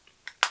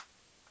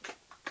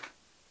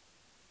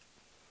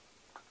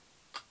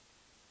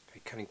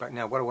 Okay, cutting back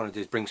now. What I want to do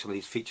is bring some of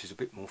these features a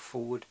bit more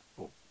forward,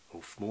 or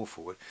more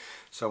forward.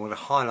 So I'm going to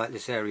highlight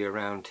this area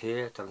around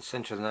here, down the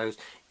centre of the nose,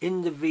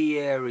 in the V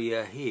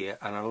area here,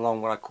 and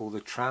along what I call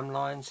the tram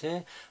lines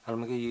here. And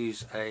I'm going to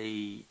use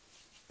a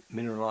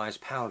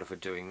mineralised powder for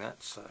doing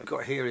that. So I've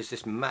got here is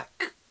this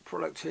MAC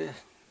product here,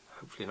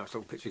 hopefully a nice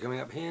little picture coming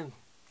up here.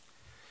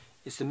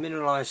 It's the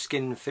mineralised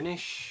skin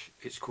finish.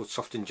 It's called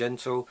Soft and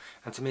Gentle,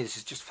 and to me this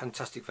is just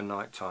fantastic for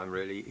night time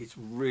really. It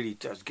really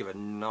does give a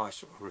nice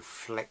sort of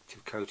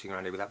reflective coating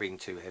around it without being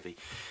too heavy.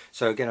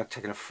 So again, I've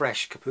taken a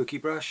fresh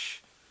kabuki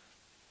brush,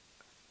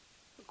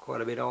 put quite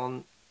a bit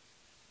on,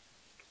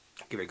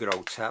 give it a good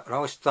old tap, and I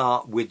always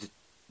start with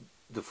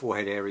the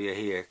forehead area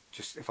here,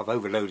 just if I've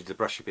overloaded the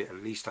brush a bit,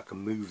 at least I can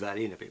move that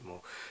in a bit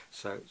more.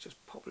 So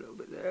just pop a little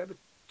bit there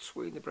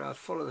between the brows,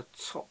 follow the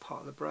top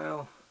part of the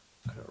brow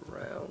and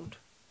around.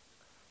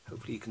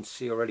 Hopefully you can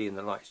see already in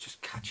the light, it's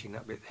just catching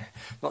that bit there.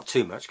 Not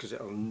too much because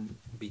it'll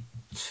be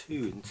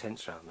too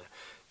intense around there.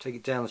 Take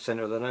it down the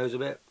centre of the nose a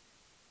bit.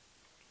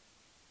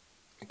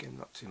 Again,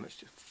 not too much,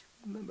 just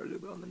remember a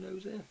little bit on the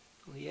nose there,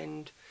 on the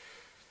end.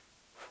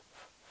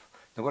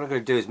 Now what I'm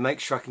going to do is make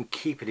sure I can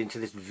keep it into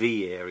this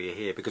V area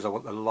here because I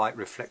want the light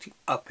reflecting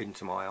up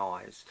into my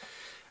eyes.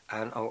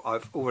 And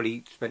I've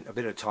already spent a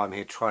bit of time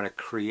here trying to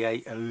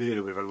create a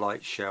little bit of a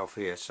light shelf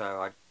here, so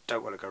I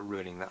don't want to go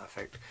ruining that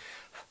effect.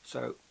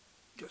 So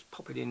just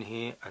pop it in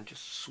here and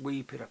just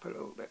sweep it up a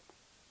little bit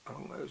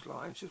along those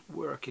lines, just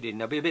work it in.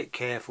 Now be a bit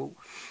careful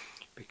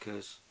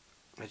because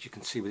as you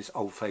can see with this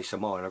old face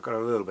of mine, I've got a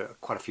little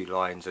bit, quite a few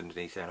lines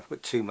underneath there, and if I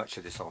put too much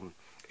of this on,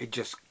 it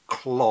just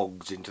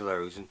clogs into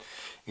those, and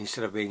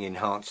instead of being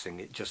enhancing,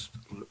 it just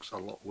looks a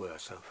lot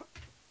worse. So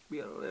be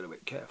a little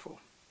bit careful.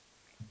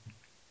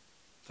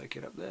 Take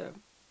it up there,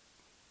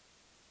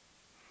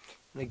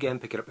 and again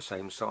pick it up the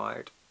same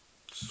side,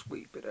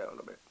 sweep it out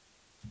a bit.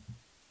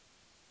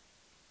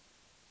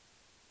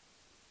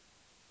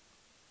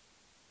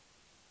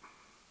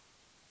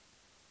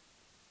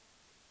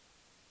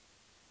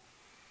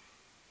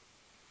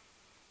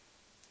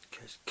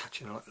 Okay, it's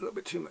catching a little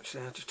bit too much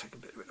there, just take a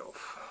bit of it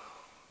off.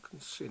 I can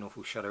see an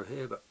awful shadow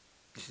here, but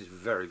this is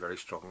very, very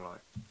strong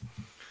light.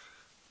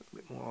 A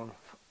bit more on.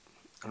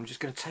 I'm just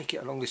going to take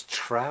it along this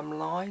tram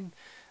line.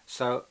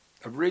 So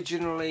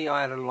originally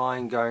I had a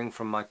line going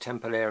from my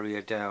temple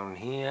area down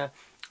here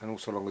and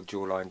also along the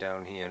jawline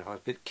down here, and if I was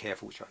a bit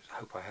careful, which I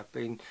hope I have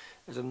been,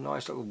 there's a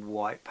nice little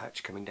white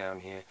patch coming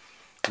down here,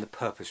 and the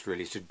purpose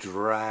really is to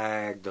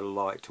drag the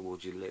light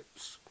towards your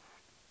lips.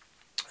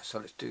 So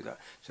let's do that.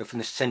 So from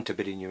the centre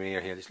bit in your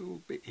ear here, this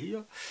little bit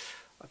here,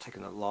 I've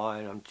taken a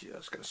line, I'm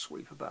just going to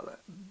sweep about that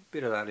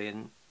bit of that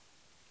in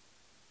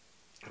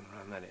and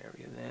around that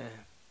area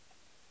there.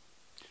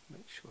 Just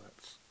make sure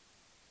that's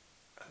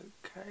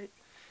okay.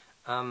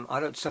 I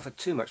don't suffer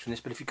too much from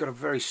this, but if you've got a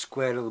very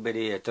square little bit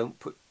here, don't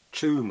put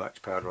too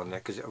much powder on there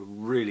because it'll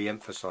really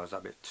emphasise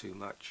that bit too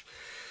much.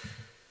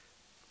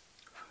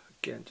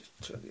 Again, just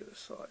turn the other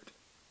side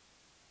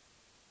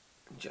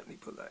and gently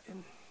put that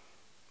in.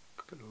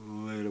 Put a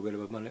little bit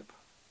of a mullet.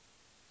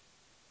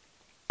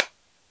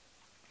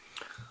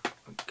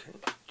 Okay,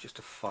 just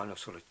a final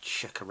sort of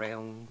check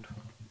around.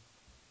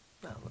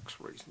 That looks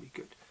reasonably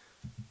good.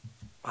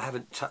 I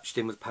haven't touched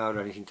in with powder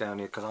or anything down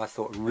here because I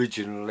thought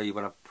originally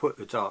when I put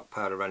the dark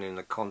powder around in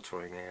the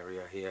contouring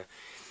area here,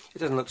 it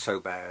doesn't look so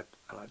bad,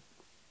 and I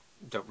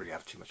don't really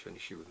have too much of an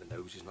issue with the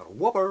nose. It's not a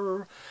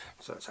whopper,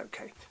 so that's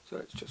okay. So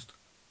let's just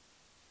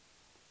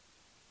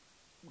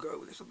go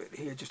with this a bit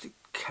here, just in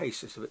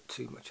case it's a bit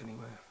too much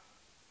anywhere.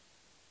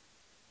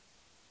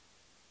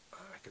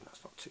 I reckon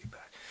that's not too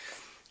bad.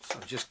 So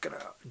I'm just going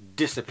to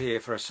disappear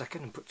for a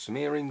second and put some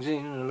earrings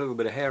in and a little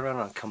bit of hair on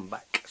and I'll come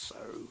back. So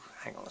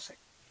hang on a sec.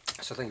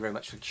 So thank you very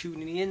much for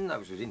tuning in. That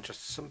was of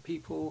interest to some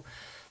people.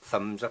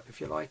 Thumbs up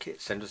if you like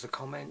it. Send us a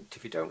comment.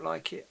 If you don't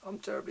like it, I'm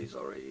terribly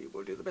sorry.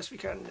 We'll do the best we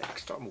can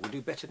next time. We'll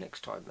do better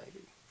next time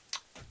maybe.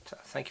 So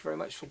thank you very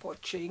much for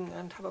watching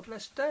and have a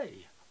blessed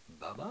day.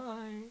 Bye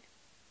bye.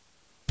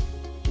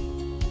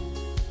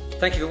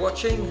 Thank you for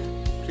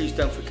watching. Please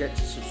don't forget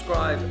to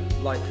subscribe,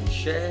 like and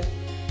share.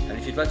 And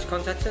if you'd like to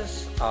contact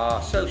us,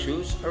 our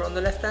socials are on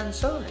the left hand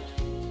side.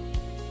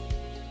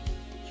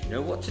 You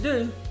know what to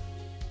do.